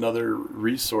also another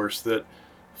resource that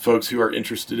folks who are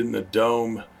interested in the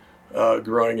dome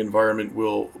growing environment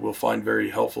will find very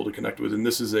helpful to connect with. And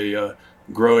this is a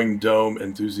Growing Dome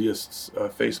Enthusiasts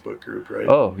Facebook group, right?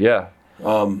 Oh, yeah.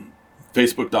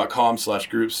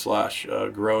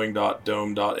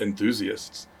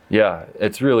 Facebook.com/groups/growing.dome.enthusiasts. Yeah,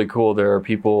 it's really cool. There are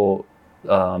people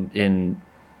in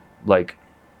like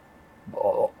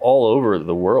all over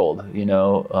the world,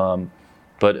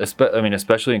 but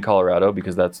especially in Colorado,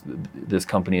 because this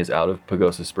company is out of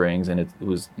Pagosa Springs, and it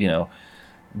was,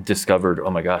 discovered, oh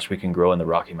my gosh, we can grow in the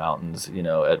Rocky Mountains,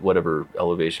 at whatever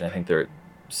elevation. I think they're at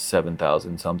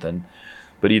 7,000 something,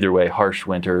 but either way, harsh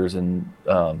winters. And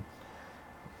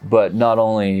but not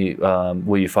only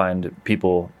will you find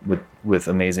people with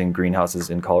amazing greenhouses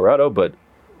in Colorado, but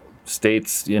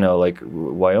states, like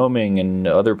Wyoming and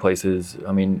other places.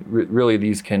 I mean, really,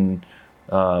 these can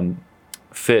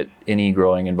fit any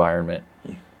growing environment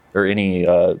or any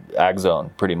ag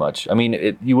zone, pretty much. I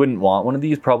mean, you wouldn't want one of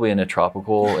these probably in a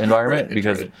tropical environment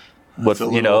because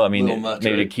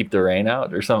maybe to keep the rain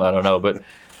out or something. I don't know, but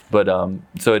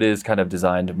so it is kind of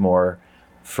designed more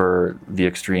for the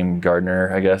extreme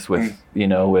gardener, I guess, with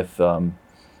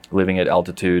living at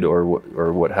altitude or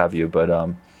what have you, but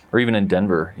or even in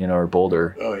Denver, or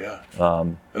Boulder. Oh yeah.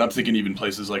 And I'm thinking even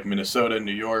places like Minnesota and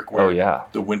New York, where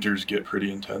the winters get pretty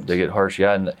intense. They get harsh,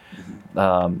 yeah. And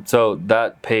so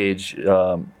that page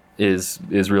is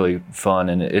really fun,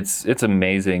 and it's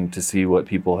amazing to see what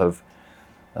people have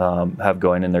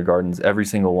going in their gardens. Every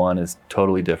single one is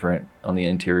totally different on the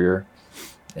interior,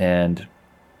 and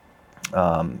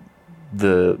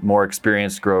the more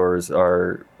experienced growers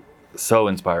are so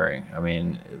inspiring. I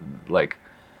mean,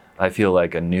 I feel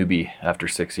like a newbie after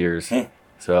 6 years.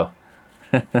 So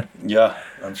yeah,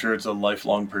 I'm sure it's a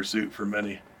lifelong pursuit for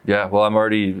many. Yeah, well, I'm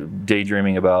already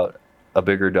daydreaming about a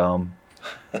bigger dome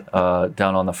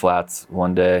down on the flats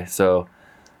one day. So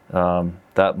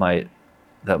that might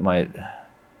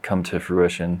come to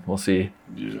fruition. We'll see.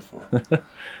 Beautiful.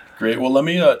 Great. Well, let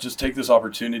me just take this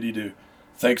opportunity to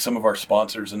thank some of our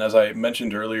sponsors. And as I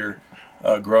mentioned earlier,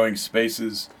 Growing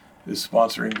Spaces is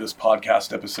sponsoring this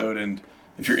podcast episode, and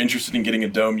if you're interested in getting a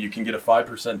dome, you can get a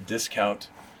 5% discount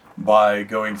by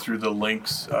going through the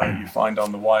links you find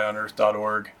on the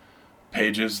whyonearth.org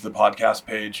pages, the podcast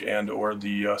page and or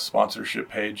the sponsorship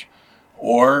page.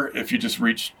 Or if you just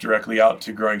reach directly out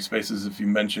to Growing Spaces, if you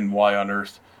mention Why on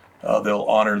Earth, they'll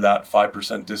honor that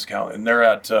 5% discount. And they're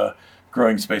at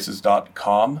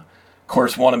GrowingSpaces.com. Of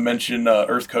course, want to mention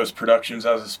Earth Coast Productions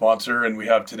as a sponsor. And we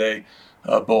have today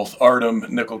both Artem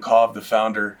Nikolkov, the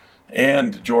founder,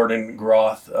 and Jordan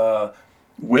Groth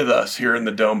with us here in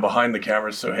the dome behind the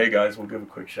cameras. So, hey, guys, we'll give a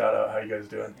quick shout out. How you guys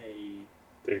doing? Hey,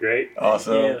 they're great.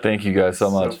 Awesome. Thank you guys so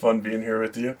much. So fun being here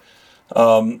with you.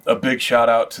 A big shout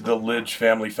out to the Lidge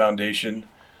Family Foundation,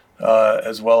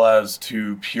 as well as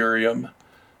to Purium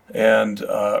and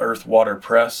Earth Water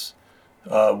Press,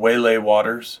 Waylay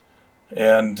Waters.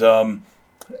 And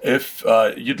if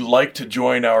you'd like to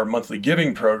join our monthly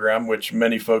giving program, which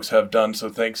many folks have done, so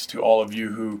thanks to all of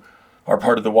you who are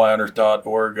part of the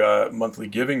whyonearth.org monthly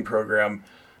giving program.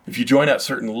 If you join at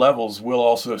certain levels, we'll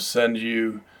also send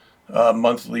you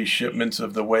monthly shipments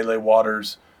of the Waylay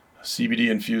Waters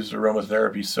CBD-infused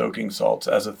aromatherapy soaking salts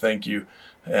as a thank you.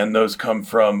 And those come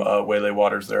from Waylay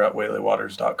Waters. They're at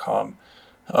waylaywaters.com.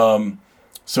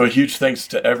 So a huge thanks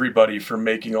to everybody for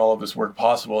making all of this work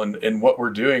possible. And what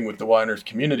we're doing with the Why on Earth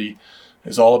community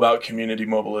is all about community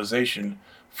mobilization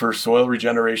for soil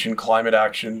regeneration, climate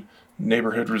action,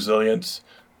 neighborhood resilience,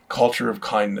 culture of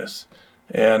kindness.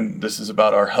 And this is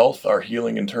about our health, our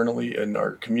healing internally in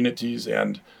our communities,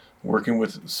 and working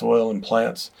with soil and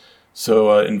plants.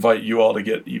 So invite you all to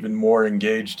get even more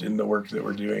engaged in the work that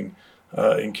we're doing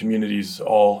in communities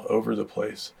all over the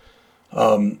place.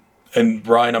 And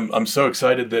Brian, I'm so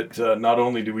excited that not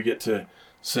only do we get to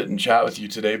sit and chat with you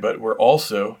today, but we're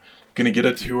also going to get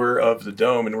a tour of the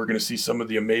dome, and we're going to see some of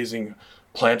the amazing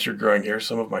plants you're growing here,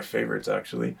 some of my favorites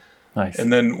actually. Nice.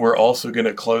 And then we're also going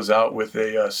to close out with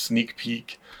a sneak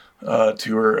peek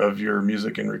tour of your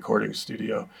music and recording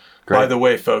studio. Great. By the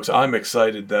way, folks, I'm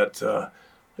excited that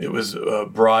it was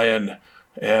Brian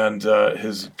and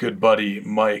his good buddy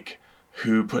Mike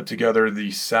who put together the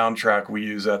soundtrack we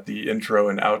use at the intro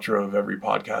and outro of every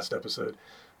podcast episode.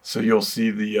 So you'll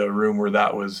see the room where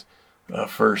that was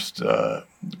first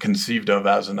conceived of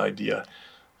as an idea.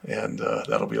 And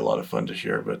that'll be a lot of fun to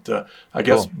share. But I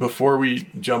guess before we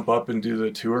jump up and do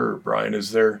the tour, Brian,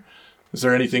 is there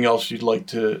anything else you'd like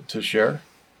to share?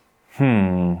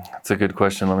 That's a good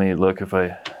question. Let me look if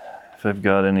I've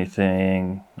got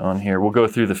anything on here. We'll go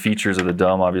through the features of the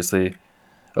dome, obviously.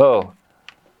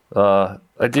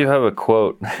 I do have a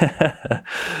quote that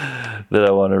I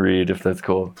want to read, if that's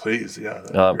cool. Please, yeah.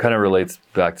 Kind of relates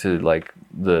back to like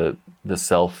the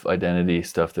self-identity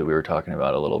stuff that we were talking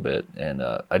about a little bit. And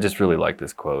I just really like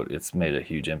this quote. It's made a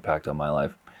huge impact on my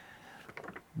life.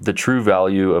 The true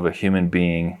value of a human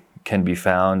being can be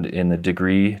found in the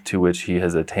degree to which he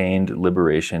has attained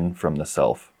liberation from the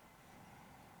self.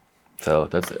 So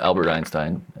that's Albert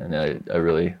Einstein, and I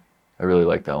really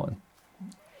like that one.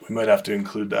 We might have to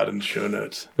include that in the show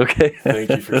notes. Okay. Thank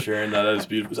you for sharing that. That is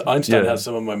beautiful. Einstein has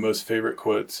some of my most favorite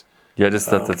quotes. Yeah, I just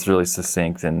thought that's really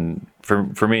succinct, and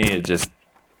for me, it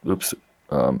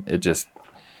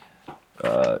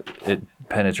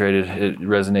penetrated, it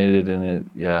resonated, and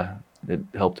it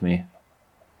helped me.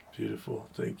 Beautiful,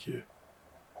 thank you.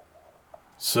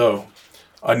 So,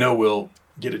 I know we'll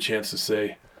get a chance to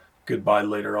say goodbye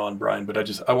later on, Brian, but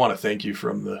I want to thank you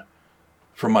from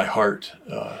my heart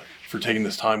for taking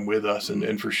this time with us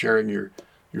and for sharing your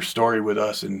story with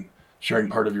us and sharing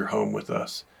part of your home with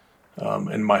us.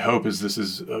 And my hope is this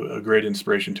is a great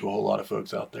inspiration to a whole lot of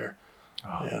folks out there.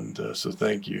 And so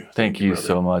thank you. Thank you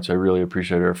so much. I really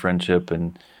appreciate our friendship.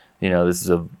 And, this is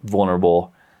a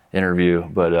vulnerable interview,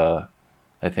 but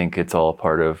I think it's all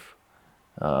part of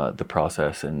the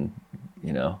process and,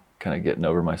 kind of getting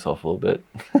over myself a little bit.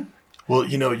 Well,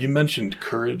 you mentioned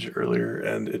courage earlier,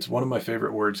 and it's one of my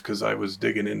favorite words because I was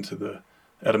digging into the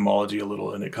etymology a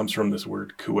little, and it comes from this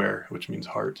word kuer, which means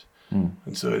heart.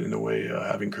 And so in a way,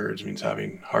 having courage means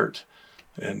having heart.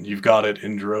 And you've got it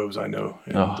in droves, I know.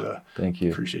 And, thank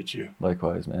you. Appreciate you.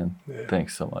 Likewise, man. Yeah.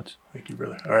 Thanks so much. Thank you,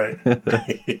 brother. All right.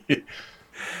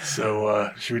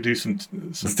 So should we do some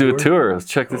Let's do a tour. Let's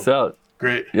check this out.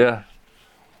 Great. Yeah.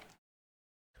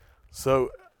 So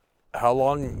how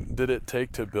long did it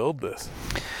take to build this?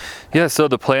 Yeah, so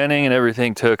the planning and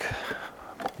everything took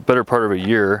a better part of a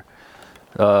year.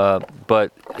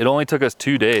 But it only took us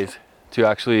 2 days to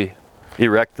actually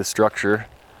erect the structure.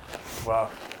 Wow.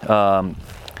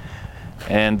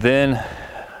 And then,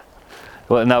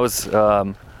 and that was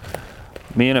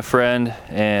me and a friend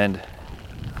and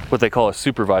what they call a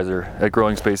supervisor at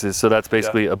Growing Spaces. So that's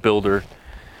basically a builder.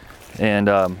 And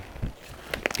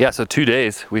yeah, so 2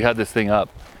 days we had this thing up.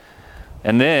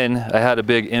 And then I had a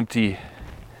big empty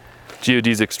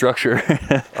geodesic structure.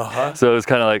 So it was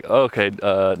kind of like, okay,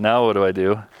 now what do I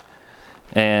do?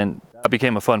 And that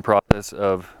became a fun process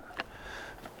of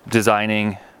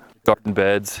designing garden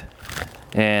beds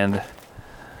and,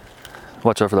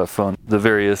 watch out for that phone, the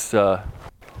various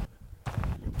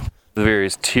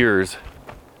tiers,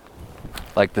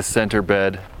 like the center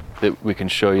bed that we can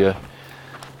show you.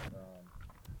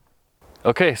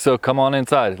 Okay, so come on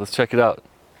inside, let's check it out.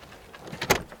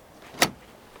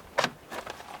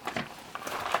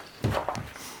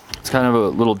 It's kind of a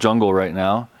little jungle right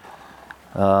now,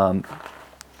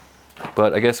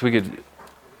 but I guess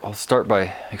I'll start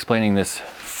by explaining this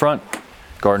front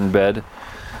garden bed.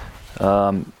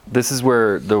 This is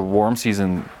where the warm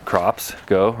season crops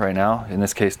go right now. In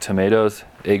this case, tomatoes,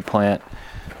 eggplant,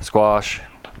 squash,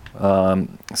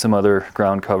 some other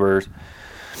ground covers.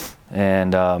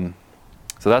 And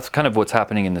so that's kind of what's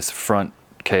happening in this front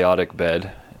chaotic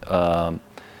bed. And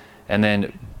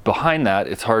then behind that,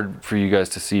 it's hard for you guys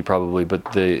to see probably,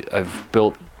 but I've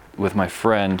built with my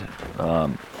friend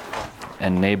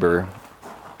and neighbor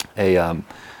a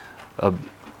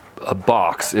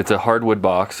box. It's a hardwood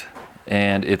box,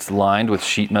 and it's lined with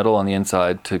sheet metal on the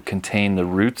inside to contain the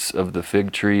roots of the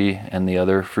fig tree and the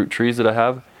other fruit trees that I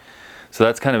have. So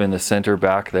that's kind of in the center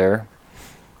back there.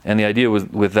 And the idea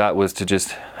with that was to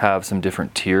just have some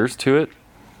different tiers to it.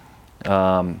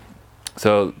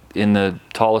 So in the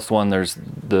tallest one, there's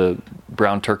the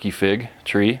brown turkey fig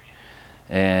tree.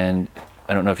 And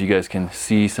I don't know if you guys can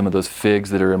see some of those figs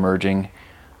that are emerging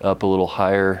up a little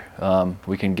higher.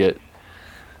 We can get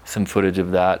some footage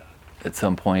of that at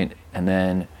some point. And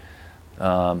then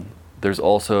there's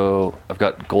also, I've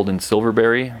got golden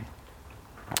silverberry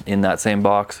in that same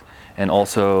box, and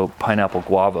also pineapple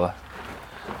guava,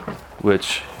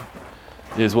 which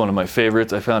is one of my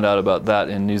favorites. I found out about that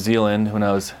in New Zealand when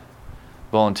I was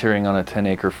volunteering on a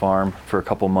 10-acre farm for a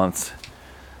couple months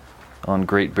on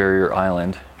Great Barrier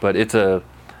Island. But it's a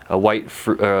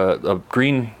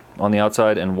green on the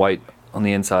outside and white on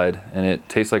the inside, and it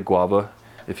tastes like guava,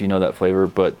 if you know that flavor,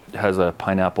 but has a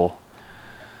pineapple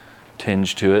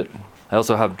tinge to it. I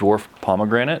also have dwarf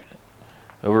pomegranate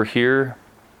over here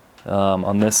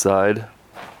on this side.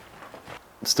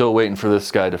 Still waiting for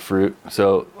this guy to fruit.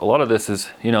 So a lot of this is,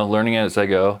 learning as I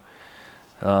go,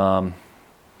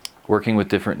 working with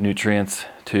different nutrients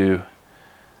to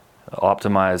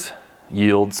optimize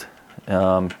yields.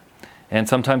 And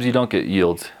sometimes you don't get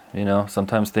yields,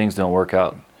 sometimes things don't work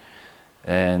out.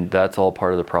 And that's all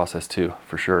part of the process too,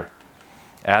 for sure.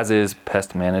 As is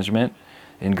pest management.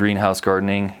 In greenhouse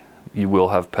gardening, you will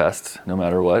have pests no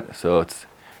matter what. So it's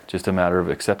just a matter of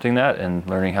accepting that and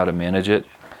learning how to manage it.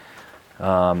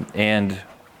 And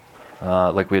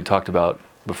like we had talked about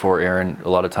before, Aaron, a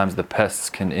lot of times the pests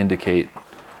can indicate,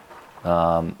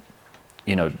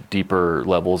 deeper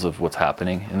levels of what's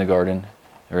happening in the garden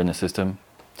or in the system.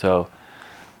 So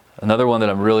another one that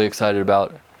I'm really excited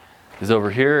about is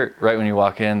over here, right when you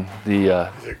walk in.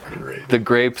 The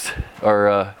grapes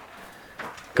are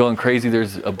going crazy.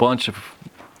 There's a bunch of,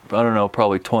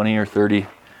 probably 20 or 30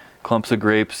 clumps of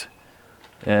grapes.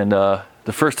 And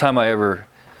the first time I ever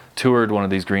toured one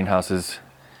of these greenhouses,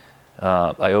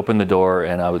 I opened the door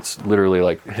and I was literally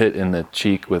like hit in the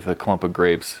cheek with a clump of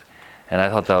grapes. And I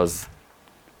thought that was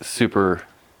super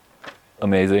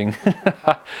amazing.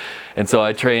 And so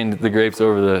I trained the grapes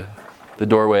over the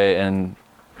doorway, and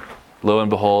lo and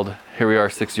behold, here we are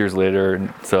 6 years later.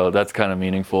 And so that's kind of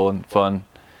meaningful and fun.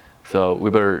 So we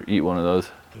better eat one of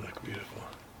those. They look beautiful.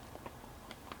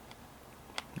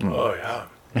 Oh yeah,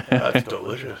 that's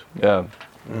delicious. Yeah,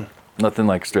 nothing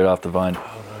like straight off the vine.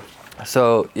 Oh, nice.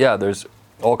 So yeah, there's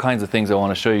all kinds of things I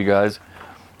want to show you guys.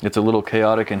 It's a little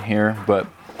chaotic in here, but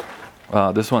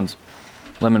this one's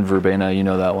lemon verbena,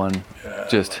 that one. Yeah,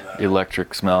 just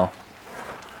electric smell.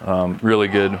 Really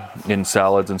good in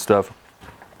salads and stuff.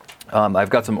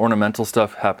 I've got some ornamental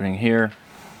stuff happening here,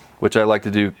 which I like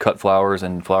to do, cut flowers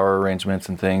and flower arrangements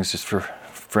and things just for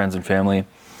friends and family.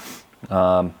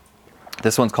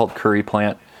 This one's called curry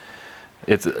plant.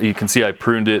 You can see I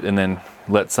pruned it and then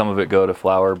let some of it go to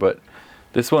flower, but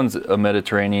this one's a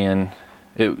Mediterranean.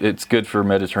 It's good for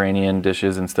Mediterranean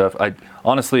dishes and stuff. I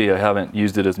haven't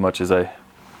used it as much as the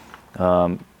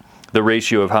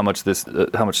ratio of how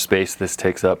much space this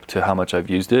takes up to how much I've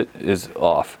used it is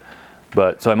off.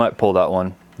 But so I might pull that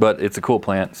one. But it's a cool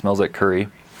plant. It smells like curry.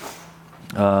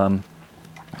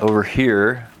 Over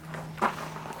here,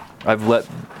 I've let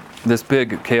this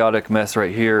big chaotic mess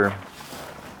right here.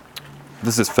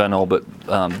 This is fennel, but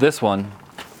this one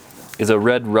is a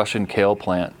red Russian kale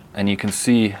plant. and you can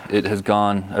see it has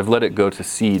gone, I've let it go to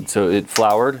seed. So it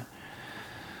flowered.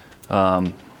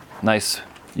 Nice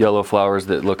yellow flowers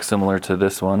that look similar to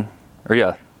this one. Or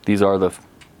yeah, these are the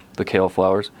kale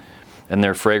flowers. And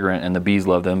they're fragrant and the bees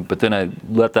love them. But then I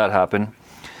let that happen.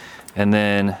 And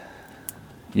then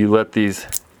you let the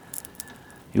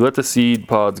seed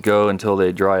pods go until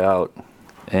they dry out.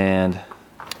 And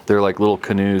they're like little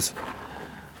canoes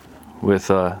with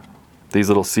these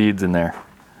little seeds in there.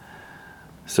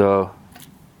 So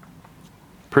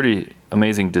pretty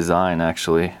amazing design,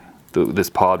 actually. This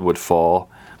pod would fall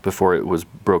before it was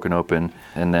broken open,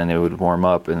 and then it would warm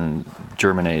up and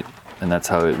germinate, and that's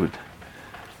how it would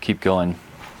keep going.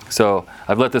 So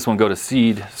I've let this one go to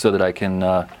seed so that I can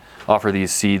offer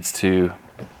these seeds to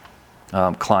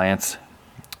clients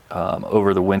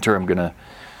over the winter. I'm gonna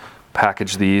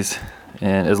package these,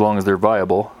 and as long as they're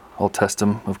viable, I'll test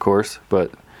them, of course.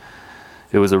 But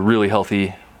it was a really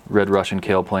healthy red Russian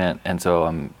kale plant, and so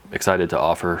I'm excited to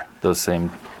offer those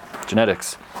same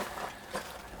genetics.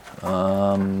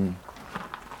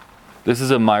 This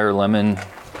is a Meyer lemon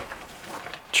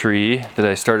tree that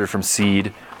I started from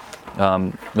seed.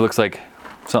 It looks like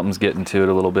something's getting to it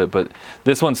a little bit, but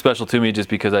this one's special to me just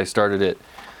because I started it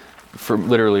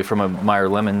literally from a Meyer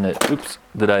lemon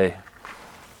that I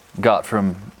got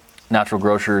from Natural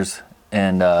Grocers,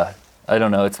 and I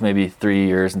don't know, it's maybe 3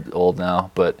 years old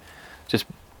now, but just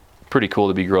pretty cool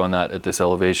to be growing that at this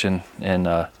elevation. And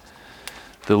the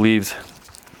leaves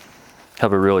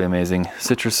have a really amazing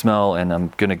citrus smell, and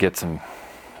I'm gonna get some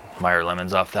Meyer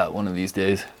lemons off that one of these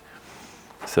days.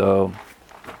 So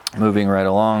moving right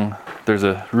along, there's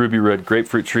a ruby red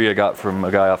grapefruit tree I got from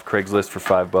a guy off Craigslist for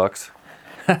 $5,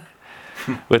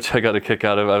 which I got a kick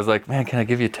out of. I was like, man, can I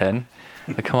give you 10?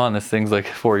 Like, come on, this thing's like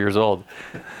 4 years old.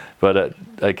 But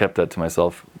I kept that to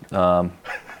myself.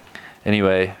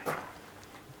 Anyway,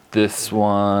 this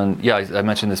one, yeah, I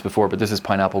mentioned this before, but this is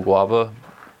pineapple guava.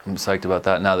 I'm psyched about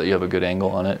that now that you have a good angle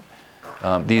on it.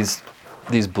 These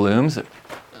blooms,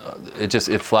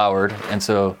 it flowered, and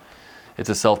so it's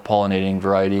a self-pollinating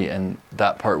variety, and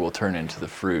that part will turn into the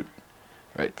fruit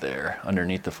right there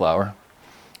underneath the flower.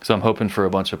 So I'm hoping for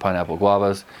a bunch of pineapple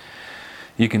guavas.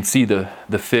 You can see the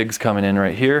figs coming in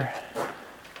right here.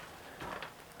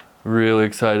 Really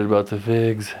excited about the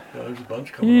figs. Yeah, there's a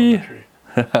bunch coming on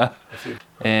the tree.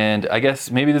 And I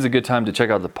guess maybe this is a good time to check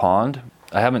out the pond.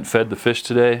 I haven't fed the fish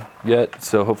today yet,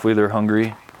 so hopefully they're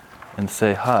hungry and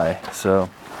say hi. So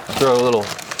I'll throw a little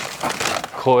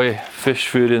koi fish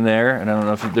food in there, and I don't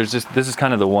know if this is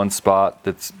kind of the one spot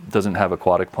that doesn't have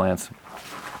aquatic plants.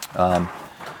 And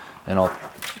I'll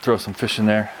throw some fish in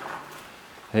there.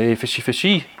 Hey, fishy,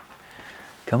 fishy.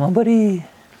 Come on, buddy.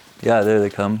 Yeah, there they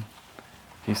come.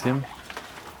 You see them?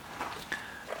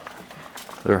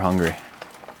 They're hungry.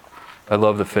 I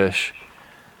love the fish.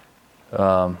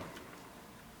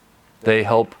 They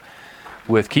help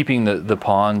with keeping the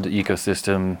pond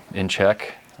ecosystem in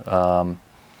check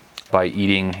by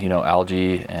eating,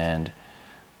 algae and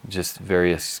just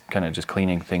various kind of just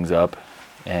cleaning things up,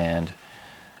 and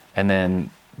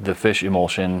then the fish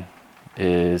emulsion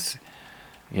is,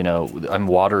 I'm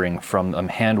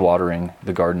hand watering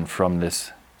the garden from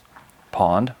this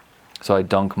pond. So I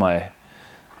dunk my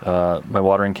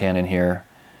watering can in here,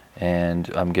 and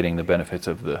I'm getting the benefits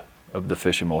of the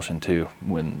fish emulsion too,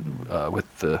 when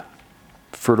with the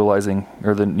fertilizing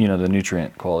or the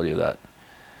nutrient quality of that.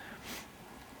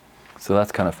 So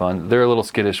that's kind of fun. They're a little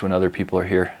skittish when other people are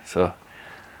here, so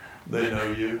they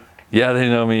know you. Yeah, they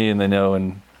know me, and they know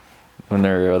when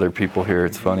there are other people here.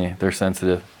 It's funny. They're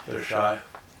sensitive. They're shy.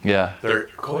 Yeah. They're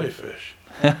koi fish.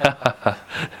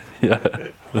 Yeah.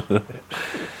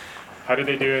 How do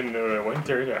they do in the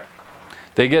winter? Yeah.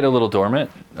 They get a little dormant,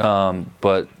 and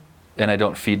I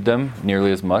don't feed them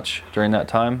nearly as much during that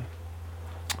time.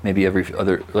 Maybe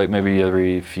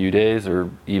every few days, or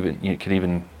even you can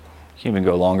even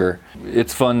go longer.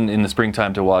 It's fun in the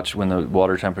springtime to watch when the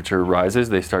water temperature rises.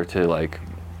 They start to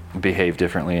behave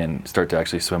differently and start to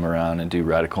actually swim around and do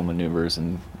radical maneuvers,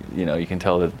 and you can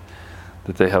tell that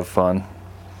they have fun.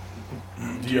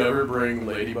 Do you ever bring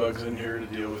ladybugs in here to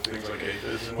deal with things like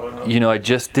aphids and whatnot? I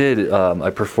just did.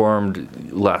 I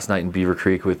performed last night in Beaver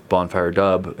Creek with Bonfire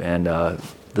Dub, and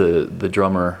the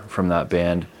drummer from that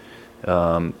band.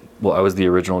 I was the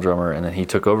original drummer, and then he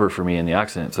took over for me in the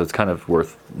accident. So it's kind of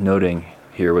worth noting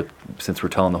here, since we're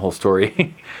telling the whole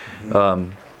story.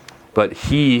 Mm-hmm. But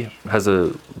he has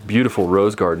a beautiful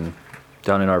rose garden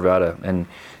down in Arvada, and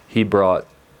he brought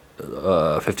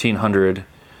 1,500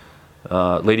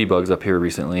 ladybugs up here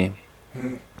recently,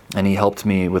 and he helped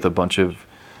me with a bunch of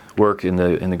work in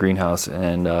the greenhouse,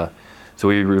 and So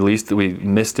we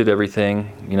misted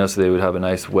everything, so they would have a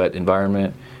nice wet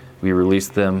environment. We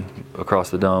released them across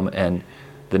the dome, and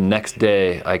the next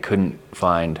day I couldn't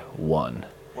find one.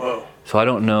 Whoa. So I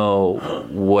don't know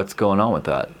what's going on with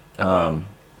that.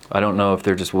 I don't know if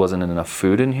there just wasn't enough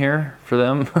food in here for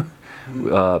them,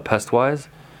 pest-wise,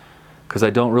 because I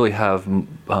don't really have.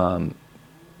 In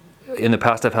the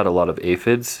past, I've had a lot of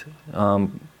aphids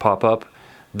pop up.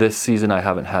 This season, I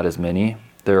haven't had as many.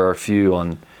 There are a few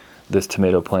on this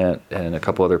tomato plant and a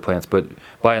couple other plants, but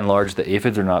by and large, the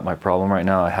aphids are not my problem right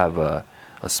now. I have a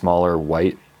smaller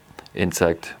white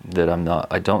insect that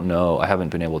I don't know. I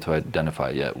haven't been able to identify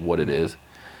yet what it is.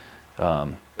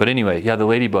 But anyway, yeah, the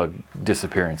ladybug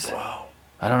disappearance. Wow.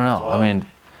 I don't know. Wow. I mean,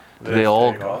 They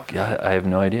all. take off? Yeah, I have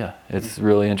no idea. It's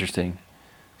really interesting.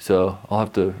 So I'll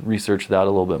have to research that a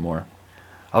little bit more.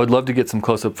 I would love to get some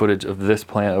close-up footage of this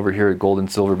plant over here at Golden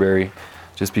Silverberry,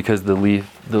 just because the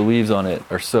leaves on it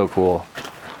are so cool.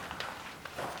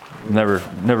 Never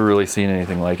really seen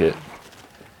anything like it.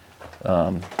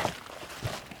 And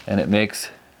it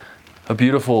makes a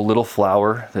beautiful little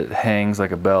flower that hangs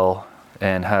like a bell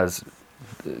and has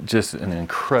just an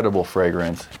incredible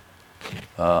fragrance.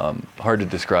 Hard to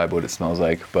describe what it smells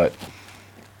like, but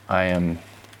I'm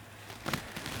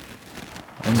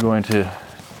going to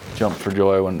jump for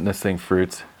joy when this thing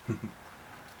fruits.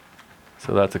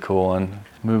 So that's a cool one.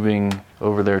 Moving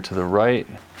over there to the right.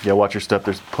 Yeah, watch your step.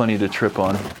 There's plenty to trip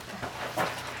on.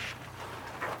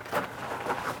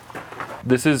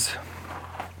 This is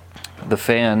the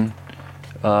fan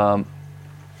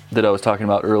that I was talking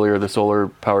about earlier, the solar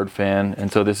powered fan.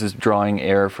 And so this is drawing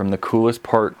air from the coolest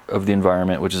part of the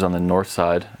environment, which is on the north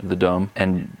side of the dome,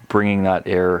 and bringing that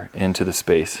air into the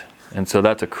space. And so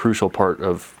that's a crucial part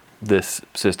of this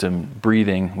system,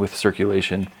 breathing with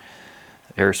circulation,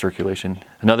 air circulation.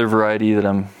 Another variety that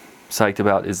I'm psyched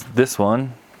about is this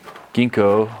one,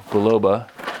 Ginkgo biloba.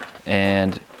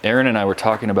 And Aaron and I were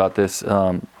talking about this.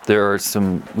 There are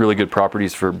some really good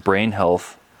properties for brain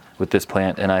health with this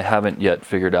plant, and I haven't yet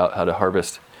figured out how to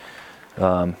harvest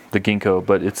the ginkgo,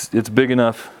 but it's big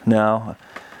enough now.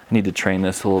 I need to train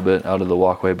this a little bit out of the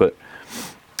walkway, but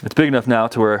it's big enough now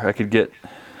to where I could get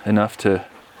enough to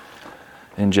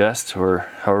ingest, or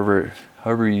however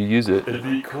you use it. It'd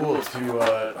be cool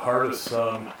to harvest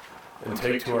some and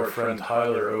take to our friend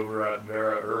Tyler over at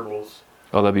Vera Herbals.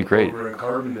 Oh, that'd be great. Over in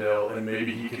Carbondale, and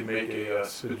maybe he could make a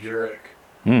spagyric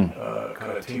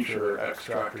kind of tincture or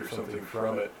extract or something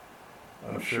from it.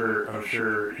 I'm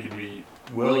sure he'd be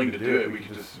willing to do it. We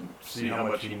could just see how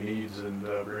much he needs and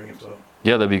bring him some.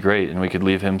 Yeah, that'd be great, and we could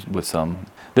leave him with some.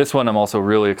 This one I'm also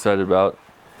really excited about.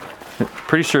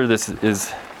 Pretty sure this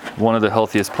is one of the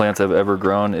healthiest plants I've ever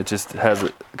grown. It just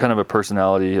has kind of a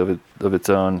personality of its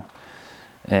own.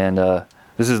 And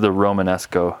this is the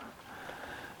Romanesco.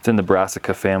 It's in the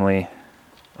Brassica family.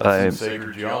 That's some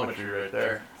sacred geometry right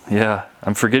there. Yeah,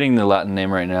 I'm forgetting the Latin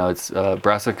name right now. It's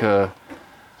Brassica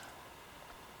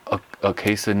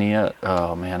acacia.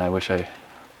 Oh man, I wish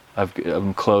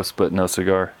I'm close, but no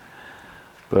cigar.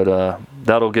 But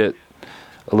that'll get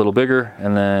a little bigger,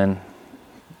 and then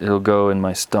it'll go in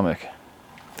my stomach.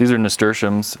 These are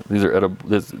nasturtiums. These are edible.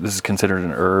 This is considered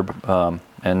an herb,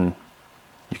 and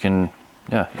you can,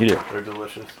 eat it. They're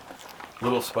delicious. A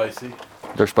little spicy.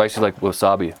 They're spicy like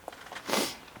wasabi.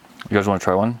 You guys want to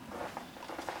try one?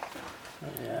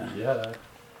 Yeah.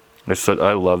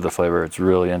 I love the flavor. It's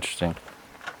really interesting.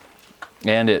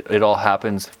 And it all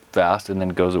happens fast and then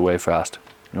goes away fast.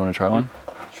 You want to try one?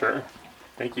 Sure.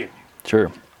 Thank you.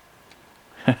 Sure.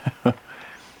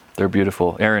 They're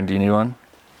beautiful. Aaron, do you need one?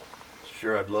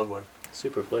 Sure, I'd love one.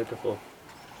 Super flavorful.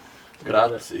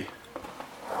 Grazie.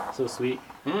 So sweet.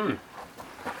 Isn't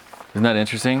that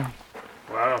interesting?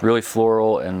 Wow. Really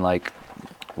floral and like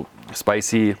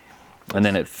spicy, and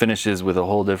then it finishes with a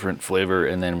whole different flavor,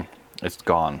 and then it's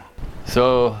gone.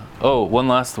 So, one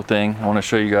last thing I want to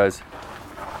show you guys.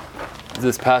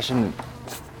 This passion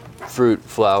fruit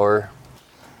flower.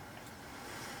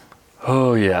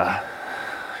 Oh yeah,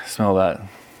 smell that.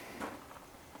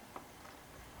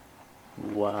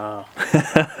 Wow.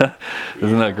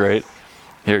 Isn't that great?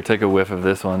 Here, take a whiff of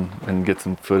this one and get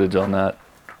some footage on that.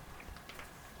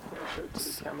 Show it to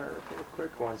the camera real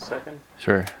quick. 1 second.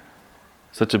 Sure.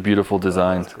 Such a beautiful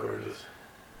design. That's gorgeous.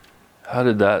 How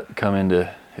did that come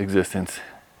into existence?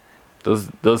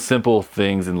 Those simple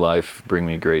things in life bring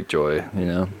me great joy, you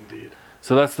know? Indeed.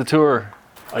 So that's the tour.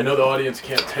 I know the audience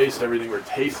can't taste everything we're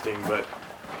tasting, but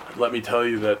let me tell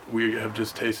you that we have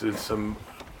just tasted some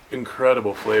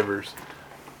incredible flavors.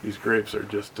 These grapes are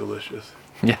just delicious.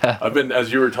 Yeah. I've been,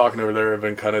 as you were talking over there, I've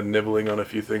been kind of nibbling on a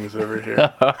few things over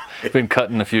here. Been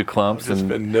cutting a few clumps Just and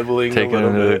been nibbling taking a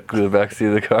them little to bit. the back seat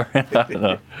of the car. I don't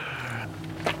know.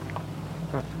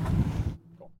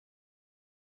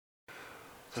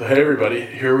 So hey everybody,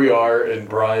 here we are in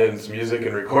Brian's music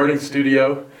and recording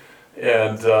studio,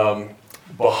 and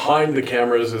behind the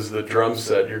cameras is the drum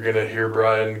set. You're going to hear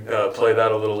Brian play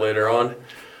that a little later on.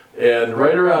 And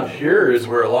right around here is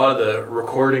where a lot of the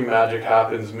recording magic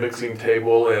happens, mixing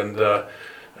table, and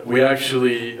we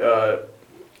actually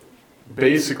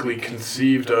basically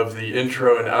conceived of the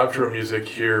intro and outro music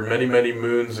here many, many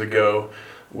moons ago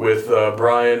with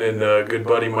Brian and good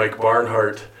buddy Mike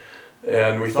Barnhart.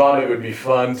 And we thought it would be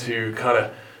fun to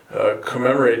kind of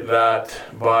commemorate that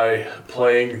by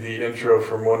playing the intro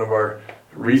from one of our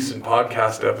recent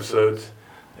podcast episodes.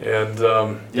 And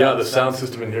yeah, the sound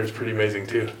system in here is pretty amazing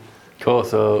too. Cool.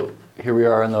 So here we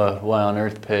are on the Why on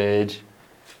Earth page.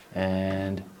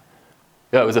 And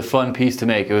yeah, it was a fun piece to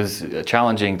make. It was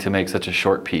challenging to make such a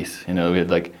short piece. You know, we had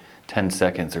like 10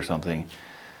 seconds or something.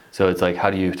 So it's like,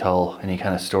 how do you tell any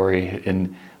kind of story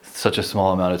in such a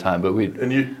small amount of time? But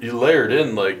And you layered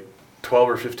in like 12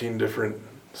 or 15 different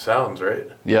sounds, right?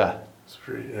 Yeah. It's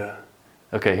pretty, yeah.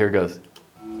 Okay, here goes.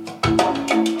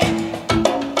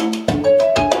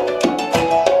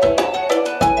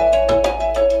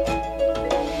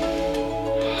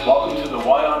 Welcome to the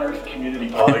Why on Earth community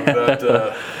podcast.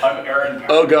 I'm Aaron.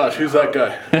 Oh gosh, who's that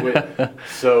guy? Wait.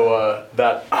 So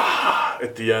that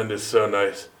at the end is so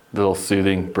nice. Little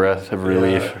soothing breath of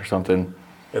relief Yeah. or something.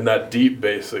 And that deep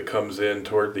bass that comes in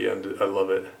toward the end, I love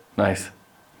it. Nice.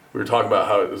 We were talking about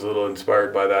how it was a little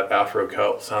inspired by that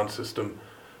Afro-Celt sound system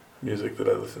music that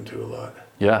I listen to a lot.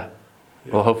 Yeah.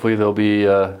 Well, hopefully there'll be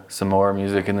some more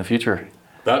music in the future.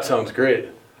 That sounds great.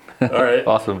 All right.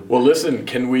 Awesome. Well, listen,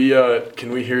 can we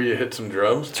hear you hit some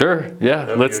drums? Sure. Yeah.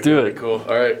 That'd Let's be do really it. Cool.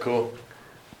 All right. Cool.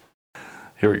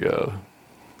 Here we go.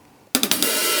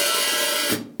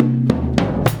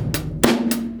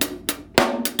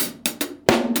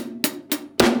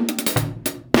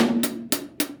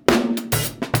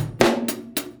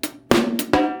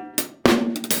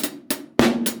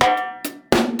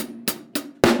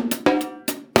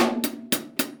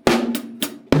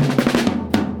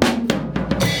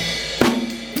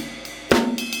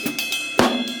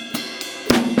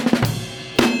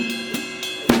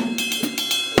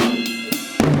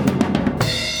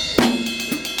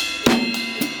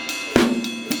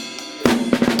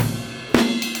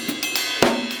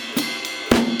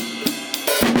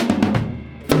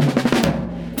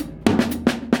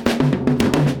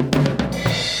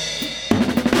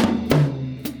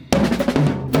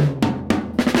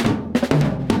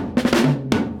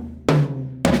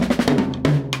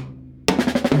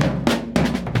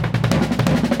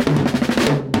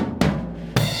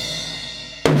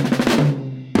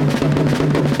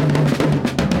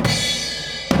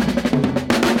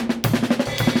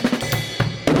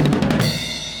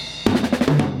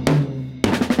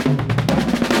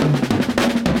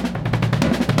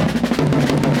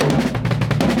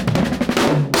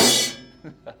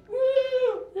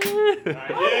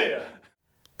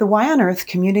 The Why on Earth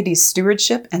Community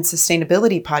Stewardship and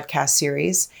Sustainability podcast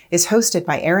series is hosted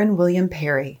by Aaron William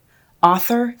Perry,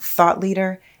 author, thought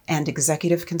leader, and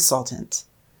executive consultant.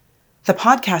 The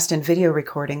podcast and video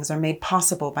recordings are made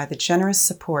possible by the generous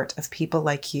support of people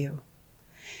like you.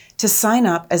 To sign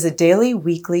up as a daily,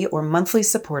 weekly, or monthly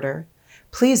supporter,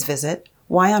 please visit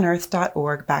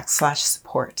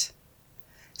whyonearth.org/support.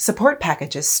 Support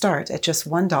packages start at just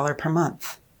 $1 per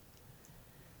month.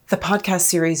 The podcast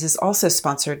series is also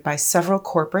sponsored by several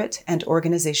corporate and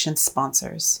organization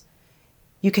sponsors.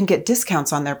 You can get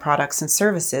discounts on their products and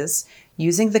services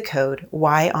using the code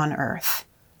WHYONEARTH,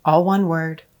 all one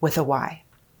word with a Y.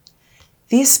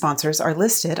 These sponsors are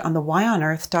listed on the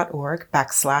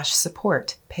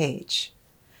whyonearth.org/support page.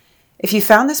 If you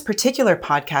found this particular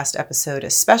podcast episode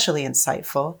especially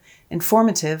insightful,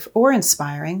 informative, or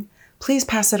inspiring, please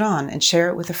pass it on and share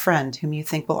it with a friend whom you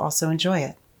think will also enjoy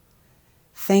it.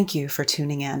 Thank you for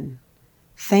tuning in.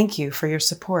 Thank you for your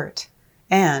support.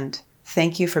 And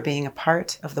thank you for being a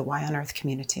part of the Why on Earth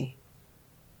community.